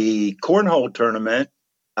 The cornhole tournament,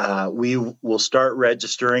 we will start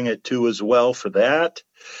registering at 2 as well for that.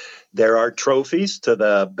 There are trophies to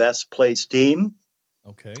the best placed team.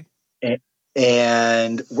 Okay.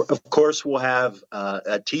 And of course, we'll have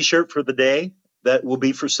a T-shirt for the day that will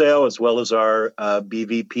be for sale, as well as our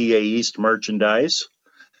BVPA East merchandise.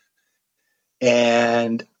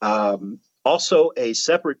 And also a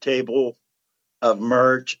separate table of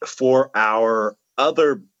merch for our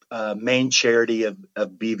other main charity of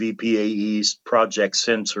BVPA East, Project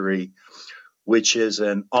Sensory, which is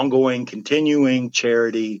an ongoing, continuing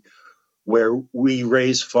charity where we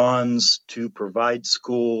raise funds to provide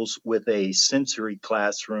schools with a sensory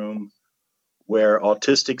classroom where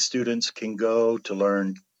autistic students can go to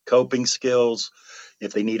learn coping skills.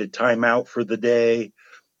 If they need a timeout for the day,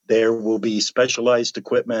 there will be specialized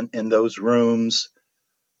equipment in those rooms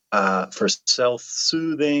for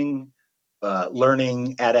self-soothing,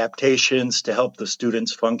 learning adaptations to help the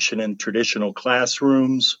students function in traditional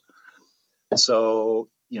classrooms. So,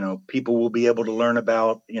 people will be able to learn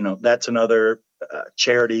about, that's another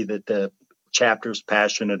charity that the chapter's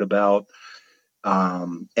passionate about.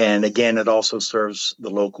 And again, it also serves the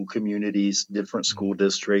local communities, different school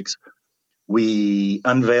districts. We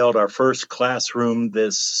unveiled our first classroom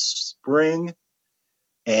this spring.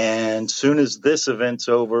 And soon as this event's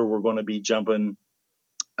over, we're going to be jumping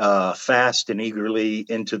fast and eagerly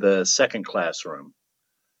into the second classroom.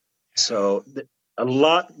 So a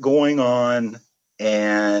lot going on.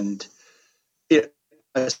 And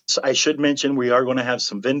I should mention, we are going to have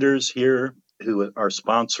some vendors here who are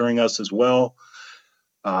sponsoring us as well.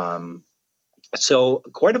 So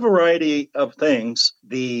quite a variety of things.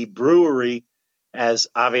 The brewery has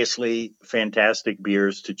obviously fantastic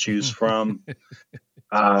beers to choose from.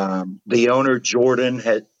 The owner, Jordan,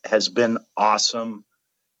 has been awesome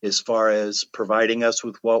as far as providing us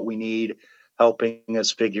with what we need, helping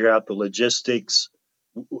us figure out the logistics.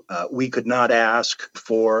 We could not ask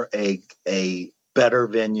for a better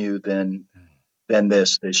venue than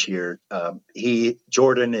this year.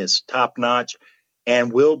 Jordan is top notch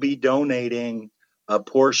and will be donating a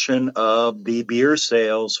portion of the beer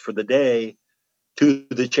sales for the day to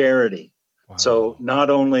the charity. Wow. So not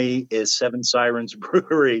only is Seven Sirens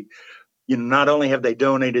Brewery, not only have they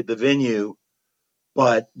donated the venue,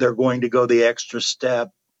 but they're going to go the extra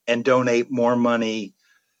step and donate more money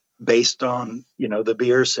based on, the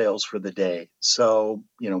beer sales for the day. So,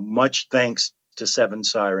 much thanks to Seven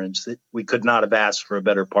Sirens. We could not have asked for a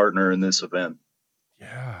better partner in this event.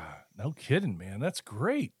 Yeah, no kidding, man. That's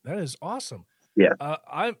great. That is awesome. Yeah.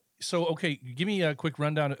 Okay, give me a quick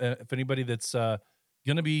rundown if anybody that's going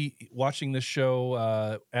to be watching this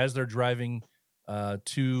show as they're driving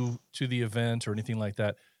to the event or anything like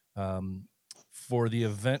that. For the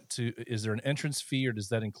event, is there an entrance fee or does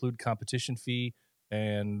that include competition fee?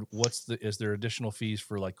 And is there additional fees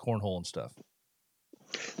for like cornhole and stuff?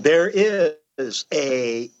 There is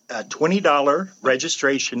a $20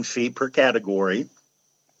 registration fee per category,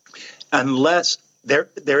 unless there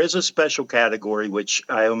is a special category, which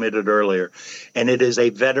I omitted earlier, and it is a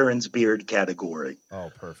veterans beard category.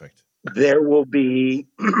 Oh, perfect. There will be,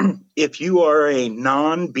 if you are a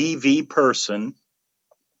non-BV person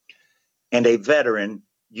and a veteran,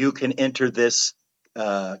 you can enter this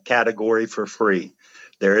category for free.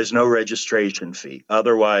 There is no registration fee.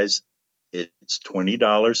 Otherwise, it's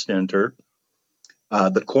 $20 to enter.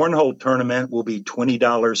 The cornhole tournament will be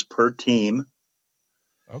 $20 per team.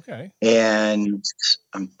 Okay. And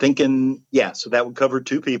I'm thinking, so that would cover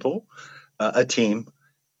 2 people, a team.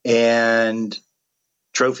 And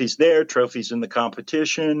trophies there, trophies in the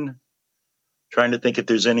competition. Trying to think if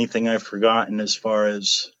there's anything I've forgotten as far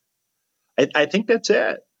as. I think that's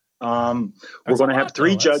it. We're going to have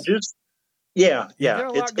 3 judges. Yeah. Got a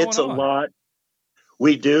lot It's a going on. lot.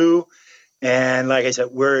 We do. And like I said,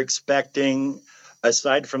 we're expecting,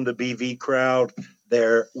 aside from the BV crowd,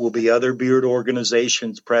 there will be other beard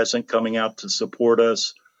organizations present coming out to support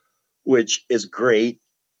us, which is great.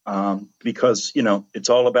 Because, it's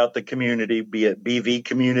all about the community, be it BV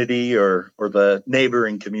community or the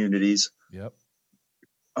neighboring communities. Yep.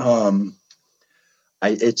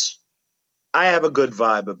 I have a good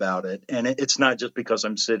vibe about it, and it's not just because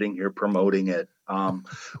I'm sitting here promoting it.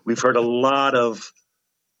 We've heard a lot of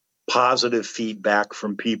positive feedback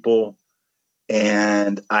from people,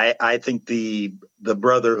 and I think the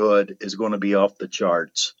brotherhood is going to be off the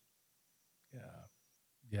charts.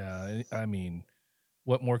 Yeah. I mean,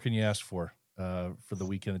 what more can you ask for the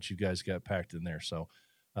weekend that you guys got packed in there? So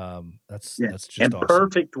that's just and awesome.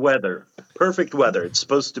 Perfect weather. It's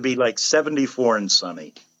supposed to be like 74 and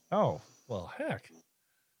sunny. Oh, well, heck.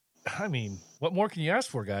 I mean, what more can you ask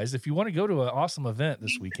for, guys? If you want to go to an awesome event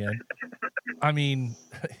this weekend, I mean,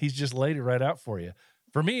 he's just laid it right out for you.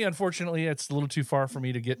 For me, unfortunately, it's a little too far for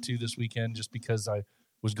me to get to this weekend just because I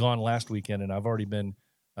was gone last weekend and I've already been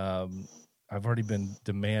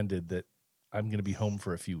demanded that I'm going to be home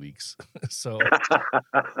for a few weeks. So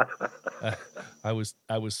I was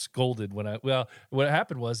scolded when what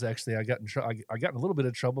happened was actually I got in a little bit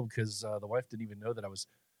of trouble because the wife didn't even know that I was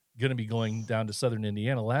going to be going down to Southern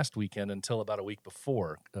Indiana last weekend until about a week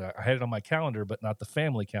before. I had it on my calendar, but not the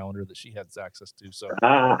family calendar that she had access to. So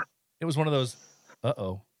it was one of those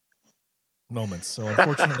moments. So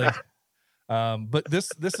unfortunately, but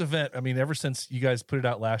this event, I mean, ever since you guys put it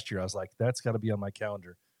out last year, I was like, that's got to be on my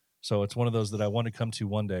calendar. So it's one of those that I want to come to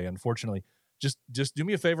one day. Unfortunately, just do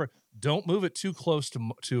me a favor. Don't move it too close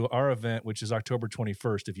to our event, which is October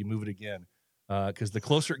 21st. If you move it again, because the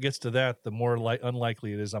closer it gets to that, the more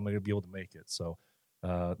unlikely it is I'm going to be able to make it. So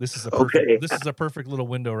this is a perfect little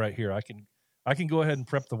window right here. I can go ahead and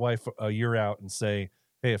prep the wife a year out and say,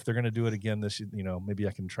 hey, if they're going to do it again, maybe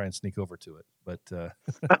I can try and sneak over to it. But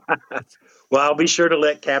well, I'll be sure to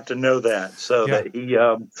let Captain know that that he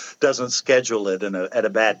doesn't schedule it at a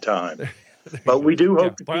bad time. But we do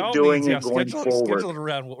hope to keep doing it going forward. Schedule it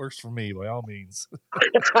around what works for me, by all means.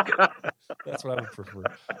 That's what I would prefer,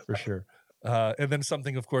 for sure. And then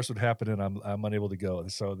something, of course, would happen, and I'm unable to go.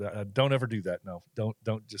 So don't ever do that. No,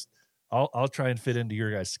 don't just. I'll try and fit into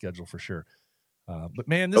your guys' schedule for sure. But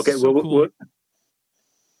man, this is so cool.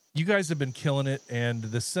 You guys have been killing it, and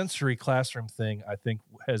the sensory classroom thing, I think,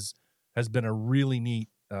 has been a really neat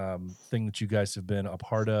thing that you guys have been a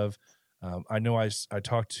part of. I know I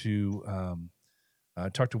talked to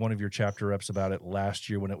one of your chapter reps about it last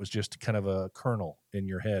year when it was just kind of a kernel in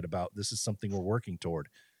your head about this is something we're working toward,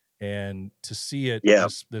 and to see it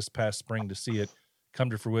this past spring, to see it come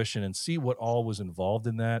to fruition and see what all was involved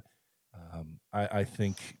in that, I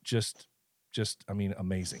think just I mean,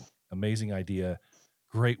 amazing idea.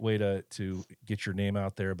 Great way to get your name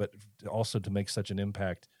out there, but also to make such an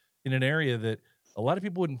impact in an area that a lot of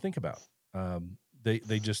people wouldn't think about.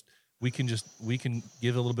 We can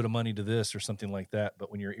give a little bit of money to this or something like that.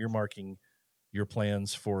 But when you're earmarking your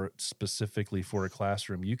plans specifically for a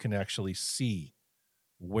classroom, you can actually see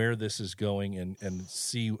where this is going and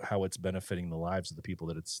see how it's benefiting the lives of the people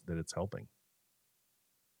that it's helping.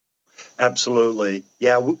 Absolutely.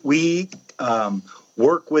 Yeah. We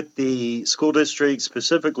work with the school district,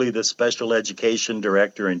 specifically the special education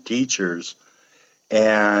director and teachers,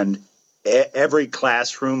 and every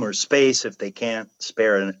classroom or space, if they can't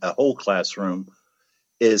spare a whole classroom,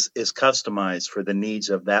 is customized for the needs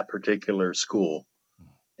of that particular school.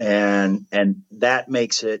 And that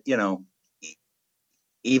makes it,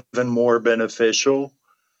 even more beneficial.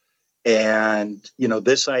 And,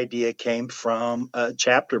 this idea came from a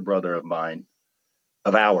chapter brother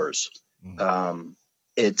of ours.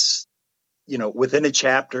 It's, within a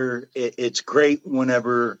chapter, it's great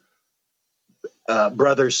whenever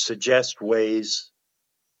brothers suggest ways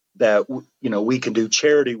that, we can do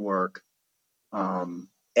charity work. And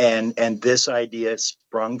this idea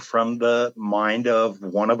sprung from the mind of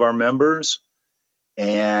one of our members.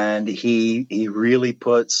 And he really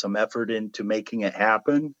put some effort into making it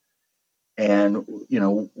happen. And,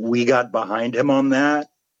 we got behind him on that,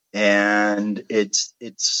 and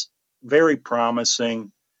it's very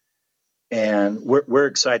promising, and we're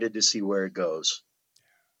excited to see where it goes.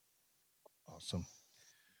 Awesome,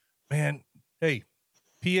 man. Hey,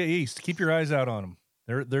 PA East, keep your eyes out on them.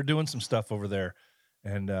 They're doing some stuff over there,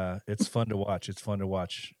 and it's fun to watch. It's fun to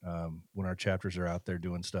watch when our chapters are out there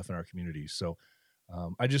doing stuff in our communities. So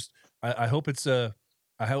I hope it's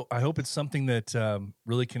I hope it's something that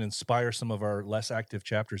really can inspire some of our less active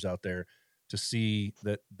chapters out there to see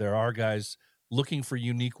that there are guys looking for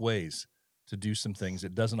unique ways to do some things.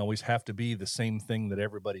 It doesn't always have to be the same thing that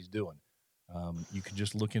everybody's doing. You can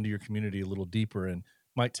just look into your community a little deeper, and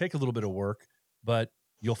might take a little bit of work, but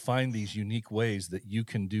you'll find these unique ways that you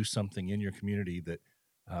can do something in your community that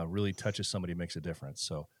really touches somebody, makes a difference.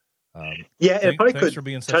 So, if I thanks could for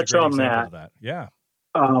being such touch a great on example of that. Yeah.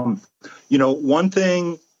 One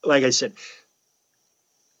thing, like I said,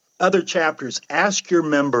 other chapters, ask your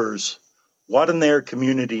members what in their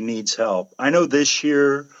community needs help. I know this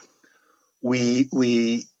year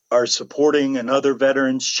we are supporting another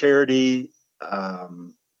veterans charity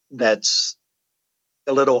that's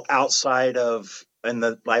a little outside of,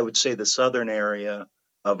 I would say, the southern area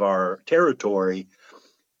of our territory.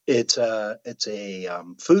 It's a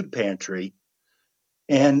food pantry,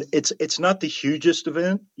 and it's not the hugest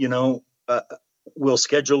event. We'll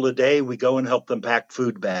schedule a day. We go and help them pack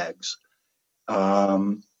food bags.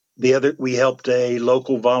 We helped a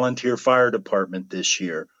local volunteer fire department this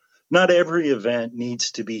year. Not every event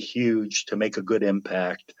needs to be huge to make a good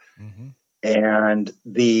impact. Mm-hmm. And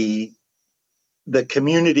the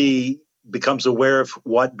community becomes aware of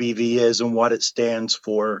what BV is and what it stands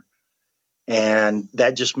for. And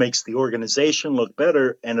that just makes the organization look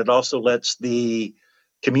better. And it also lets the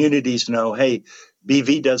communities know, hey,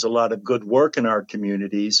 BV does a lot of good work in our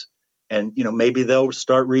communities. And, maybe they'll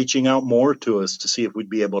start reaching out more to us to see if we'd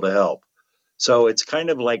be able to help. So it's kind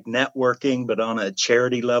of like networking, but on a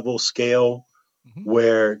charity level scale, mm-hmm.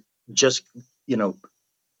 where just,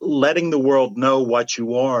 letting the world know what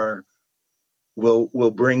you are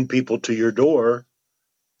will bring people to your door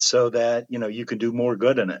so that, you can do more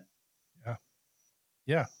good in it. Yeah.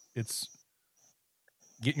 Yeah. It's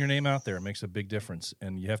getting your name out there. It makes a big difference.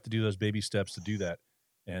 And you have to do those baby steps to do that.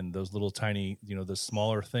 And those little tiny, the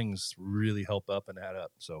smaller things really help up and add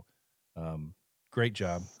up. So, great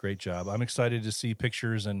job. I'm excited to see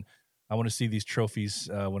pictures, and I want to see these trophies.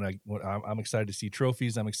 I'm excited to see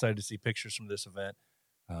trophies. I'm excited to see pictures from this event,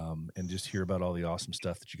 and just hear about all the awesome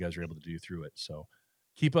stuff that you guys are able to do through it. So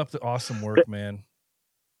keep up the awesome work, man.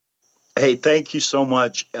 Hey, thank you so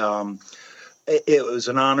much. It was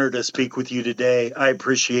an honor to speak with you today. I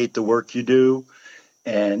appreciate the work you do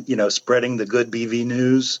and, spreading the good BV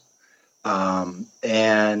news.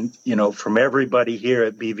 And, from everybody here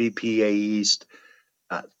at BVPA East,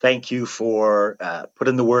 thank you for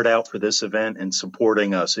putting the word out for this event and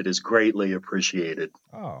supporting us. It is greatly appreciated.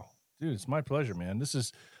 Oh, dude, it's my pleasure, man. This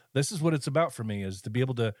is what it's about for me, is to be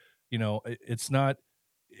able to, it's not,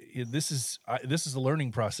 this is a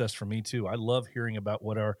learning process for me too. I love hearing about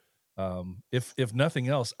what our, if nothing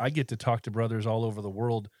else, I get to talk to brothers all over the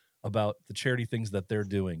world about the charity things that they're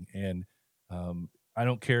doing. And, I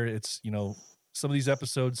don't care. It's, some of these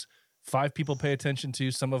episodes, 5 people pay attention to,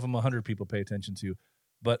 some of them 100 people pay attention to.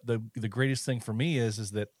 But the greatest thing for me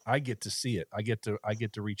is that I get to see it. I get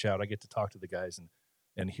to reach out. I get to talk to the guys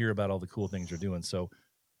and hear about all the cool things they're doing. So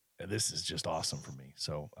this is just awesome for me.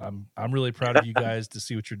 So I'm really proud of you guys to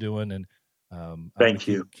see what you're doing. And thank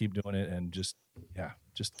you. Keep doing it, and just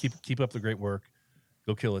keep up the great work.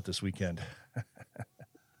 Go kill it this weekend.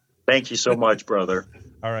 Thank you so much, brother.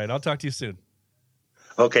 All right, I'll talk to you soon.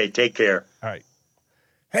 Okay, take care. All right.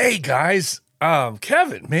 Hey guys,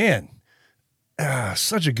 Kevin, man,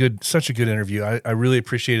 such a good interview. I really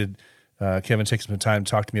appreciated Kevin taking some time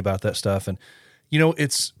to talk to me about that stuff. And we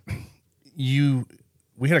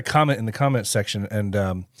had a comment in the comment section,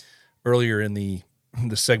 and earlier in the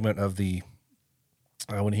segment of the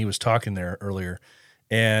when he was talking there earlier,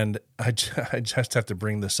 and I just have to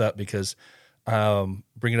bring this up because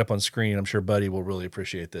bring it up on screen. I'm sure Buddy will really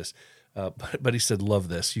appreciate this. But he said, "Love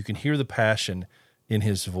this. You can hear the passion in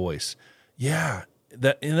his voice." Yeah,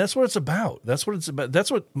 that's what it's about. That's what it's about.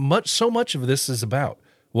 That's what so much of this is about.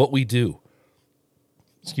 What we do.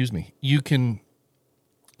 Excuse me. You can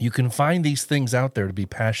find these things out there to be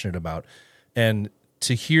passionate about, and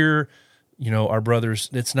to hear, our brothers.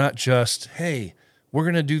 It's not just, hey, we're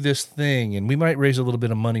going to do this thing, and we might raise a little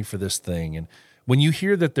bit of money for this thing. And when you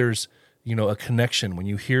hear that there's, a connection, when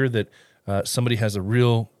you hear that somebody has a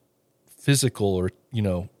real physical or,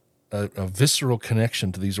 a visceral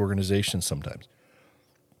connection to these organizations, sometimes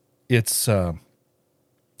it's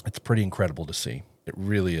pretty incredible to see. It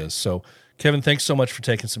really is. So Kevin, thanks so much for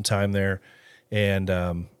taking some time there. And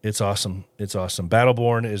it's awesome. It's awesome.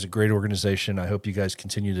 Battleborne is a great organization. I hope you guys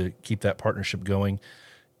continue to keep that partnership going.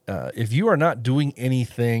 If you are not doing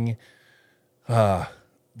anything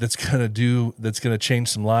that's going to change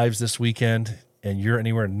some lives this weekend, and you're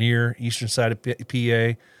anywhere near eastern side of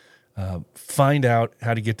PA, find out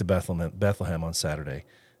how to get to Bethlehem on Saturday.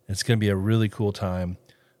 It's going to be a really cool time.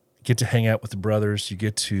 Get to hang out with the brothers. You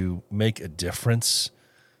get to make a difference.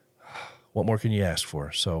 What more can you ask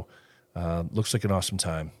for? So looks like an awesome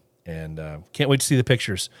time. And can't wait to see the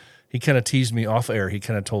pictures. He kind of teased me off air. He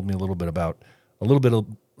kind of told me a little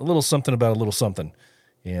something about a little something.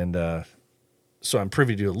 And so I'm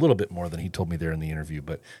privy to a little bit more than he told me there in the interview,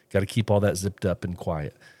 but got to keep all that zipped up and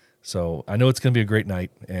quiet. So I know it's going to be a great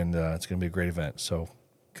night, and it's going to be a great event. So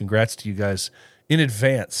congrats to you guys in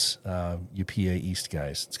advance, you PA East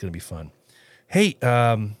guys. It's going to be fun. Hey,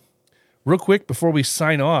 real quick before we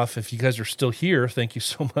sign off, if you guys are still here, thank you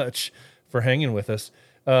so much for hanging with us.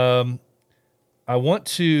 I want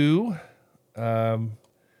to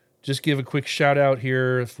just give a quick shout out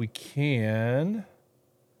here, if we can,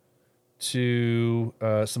 to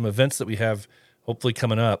some events that we have hopefully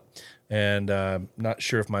coming up. And not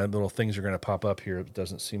sure if my little things are going to pop up here. It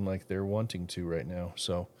doesn't seem like they're wanting to right now.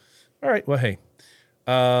 So, all right. Well, hey,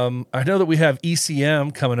 I know that we have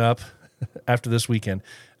ECM coming up after this weekend.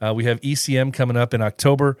 We have ECM coming up in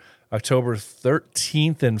October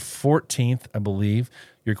 13th and 14th, I believe.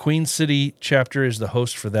 Your Queen City chapter is the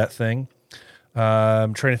host for that thing.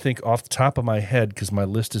 I'm trying to think off the top of my head because my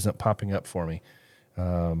list isn't popping up for me.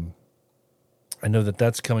 I know that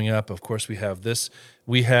that's coming up. Of course, we have this.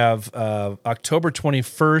 We have October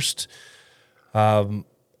 21st,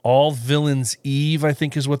 All Villains Eve, I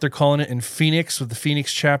think is what they're calling it, in Phoenix with the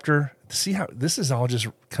Phoenix chapter. See how this is all just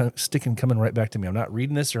kind of coming right back to me. I'm not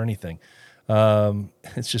reading this or anything.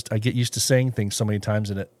 It's just I get used to saying things so many times,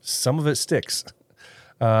 and some of it sticks.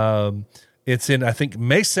 It's in, I think,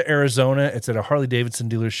 Mesa, Arizona. It's at a Harley Davidson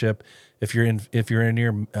dealership. If you're in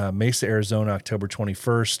near Mesa, Arizona, October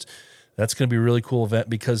 21st. That's going to be a really cool event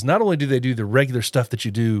because not only do they do the regular stuff that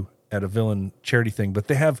you do at a villain charity thing, but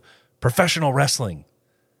they have professional wrestling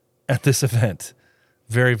at this event.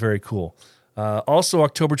 Very, very cool. Also,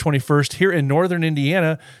 October 21st, here in Northern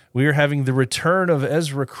Indiana, we are having the return of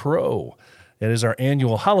Ezra Crow. It is our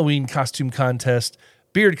annual Halloween costume contest,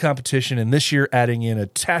 beard competition, and this year adding in a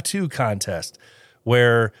tattoo contest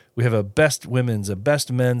where we have a best women's, a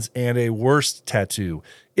best men's, and a worst tattoo.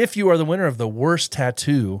 If you are the winner of the worst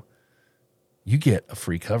tattoo, you get a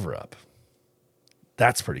free cover-up.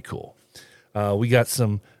 That's pretty cool. We got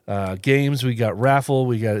some games. We got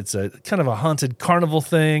raffle. It's a kind of a haunted carnival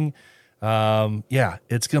thing. Yeah,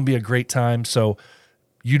 it's going to be a great time. So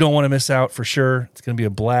you don't want to miss out for sure. It's going to be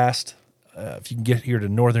a blast. If you can get here to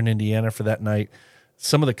Northern Indiana for that night.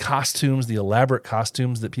 Some of the costumes, the elaborate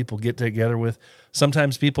costumes that people get together with.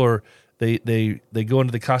 Sometimes people they go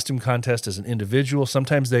into the costume contest as an individual.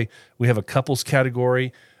 Sometimes we have a couples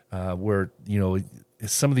category. Where,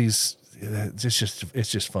 some of these, it's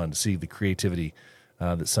just fun to see the creativity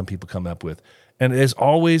that some people come up with. And as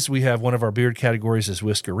always, we have one of our beard categories is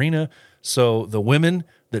Whiskerina. So the women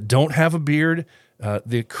that don't have a beard,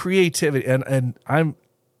 the creativity, and I'm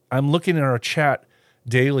looking at our chat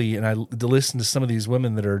daily, and I listen to some of these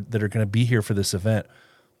women that are going to be here for this event,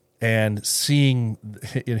 and seeing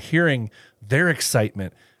and hearing their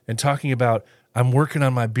excitement and talking about, I'm working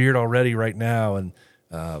on my beard already right now, and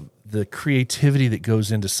the creativity that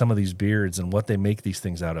goes into some of these beards and what they make these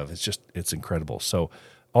things out of. It's incredible. So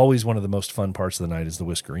always one of the most fun parts of the night is the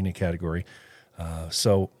Whiskerina category.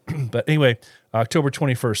 But anyway, October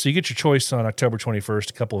 21st. So you get your choice on October 21st,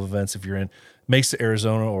 a couple of events if you're in Mesa,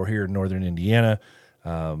 Arizona, or here in Northern Indiana.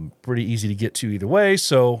 Pretty easy to get to either way.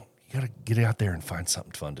 So you got to get out there and find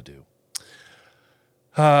something fun to do.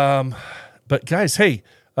 But guys, hey,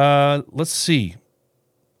 let's see.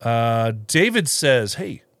 David says,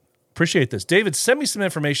 hey, appreciate this. David, send me some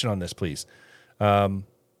information on this, please. Out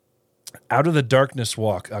of the Darkness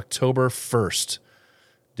Walk, October 1st.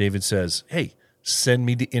 David says, hey, send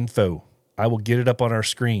me the info. I will get it up on our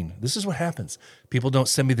screen. This is what happens. People don't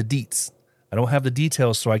send me the deets. I don't have the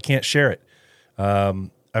details, so I can't share it.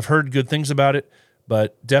 I've heard good things about it,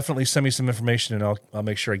 but definitely send me some information, and I'll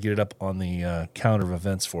make sure I get it up on the calendar of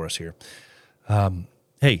events for us here.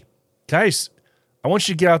 Hey, guys, I want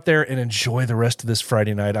you to get out there and enjoy the rest of this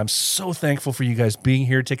Friday night. I'm so thankful for you guys being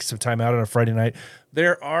here, taking some time out on a Friday night.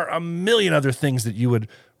 There are a million other things that you would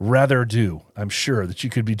rather do, I'm sure, that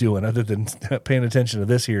you could be doing other than paying attention to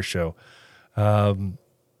this here show.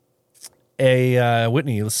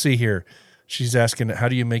 Whitney, let's see here. She's asking, how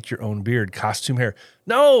do you make your own beard? Costume hair?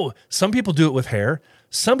 No, some people do it with hair.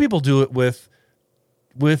 Some people do it with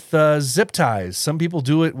zip ties. Some people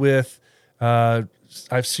do it with...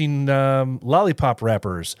 I've seen lollipop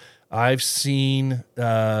wrappers. I've seen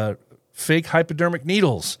fake hypodermic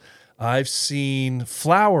needles. I've seen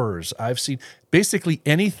flowers. I've seen basically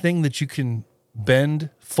anything that you can bend,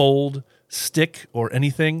 fold, stick, or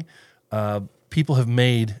anything, people have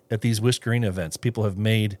made at these Whiskerina events. People have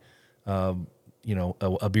made,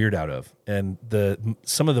 a beard out of, and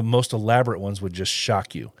some of the most elaborate ones would just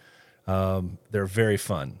shock you. They're very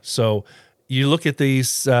fun. So you look at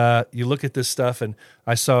these, you look at this stuff, and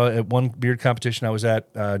I saw at one beard competition I was at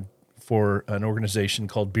for an organization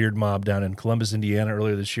called Beard Mob down in Columbus, Indiana,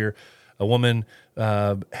 earlier this year. A woman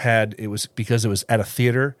it was because it was at a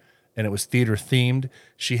theater and it was theater themed.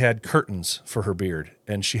 She had curtains for her beard,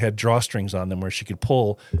 and she had drawstrings on them where she could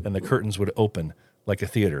pull and the curtains would open like a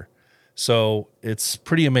theater. So it's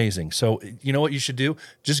pretty amazing. So you know what you should do?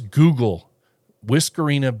 Just Google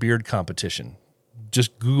Whiskerina Beard Competition.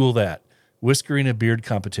 Just Google that, Whiskerina Beard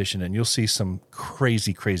Competition, and you'll see some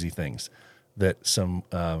crazy, crazy things that some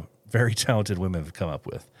very talented women have come up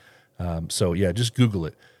with. So yeah, just Google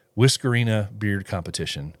it, Whiskerina Beard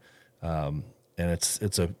Competition. And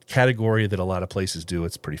it's a category that a lot of places do.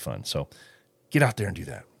 It's pretty fun. So get out there and do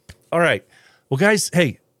that. All right. Well, guys,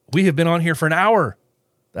 hey, we have been on here for an hour.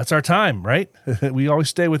 That's our time, right? We always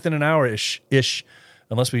stay within an hour-ish,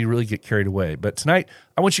 unless we really get carried away. But tonight,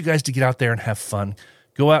 I want you guys to get out there and have fun.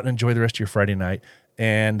 Go out and enjoy the rest of your Friday night.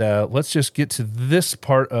 And let's just get to this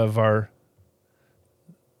part of our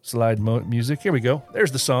slide music. Here we go.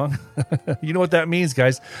 There's the song. You know what that means,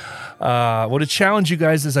 guys. I want to challenge you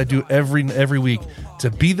guys, as I do every week, to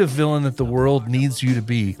be the villain that the world needs you to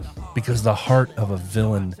be, because the heart of a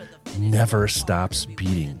villain never stops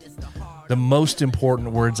beating. The most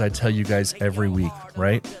important words I tell you guys every week,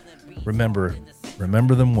 right? Remember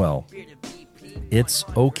them well. It's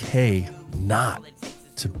okay not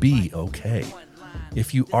to be okay.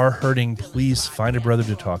 If you are hurting, please find a brother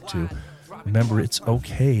to talk to. Remember, it's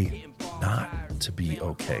okay not to be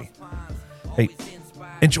okay. Hey,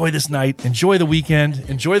 enjoy this night. Enjoy the weekend.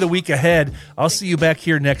 Enjoy the week ahead. I'll see you back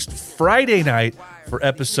here next Friday night for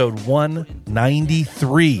episode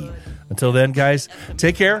 193. Until then, guys,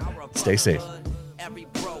 take care. Stay safe. Every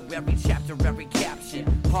bro, every chapter, every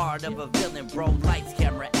caption. Part of a villain, bro. Lights,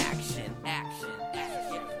 camera, action, action, action.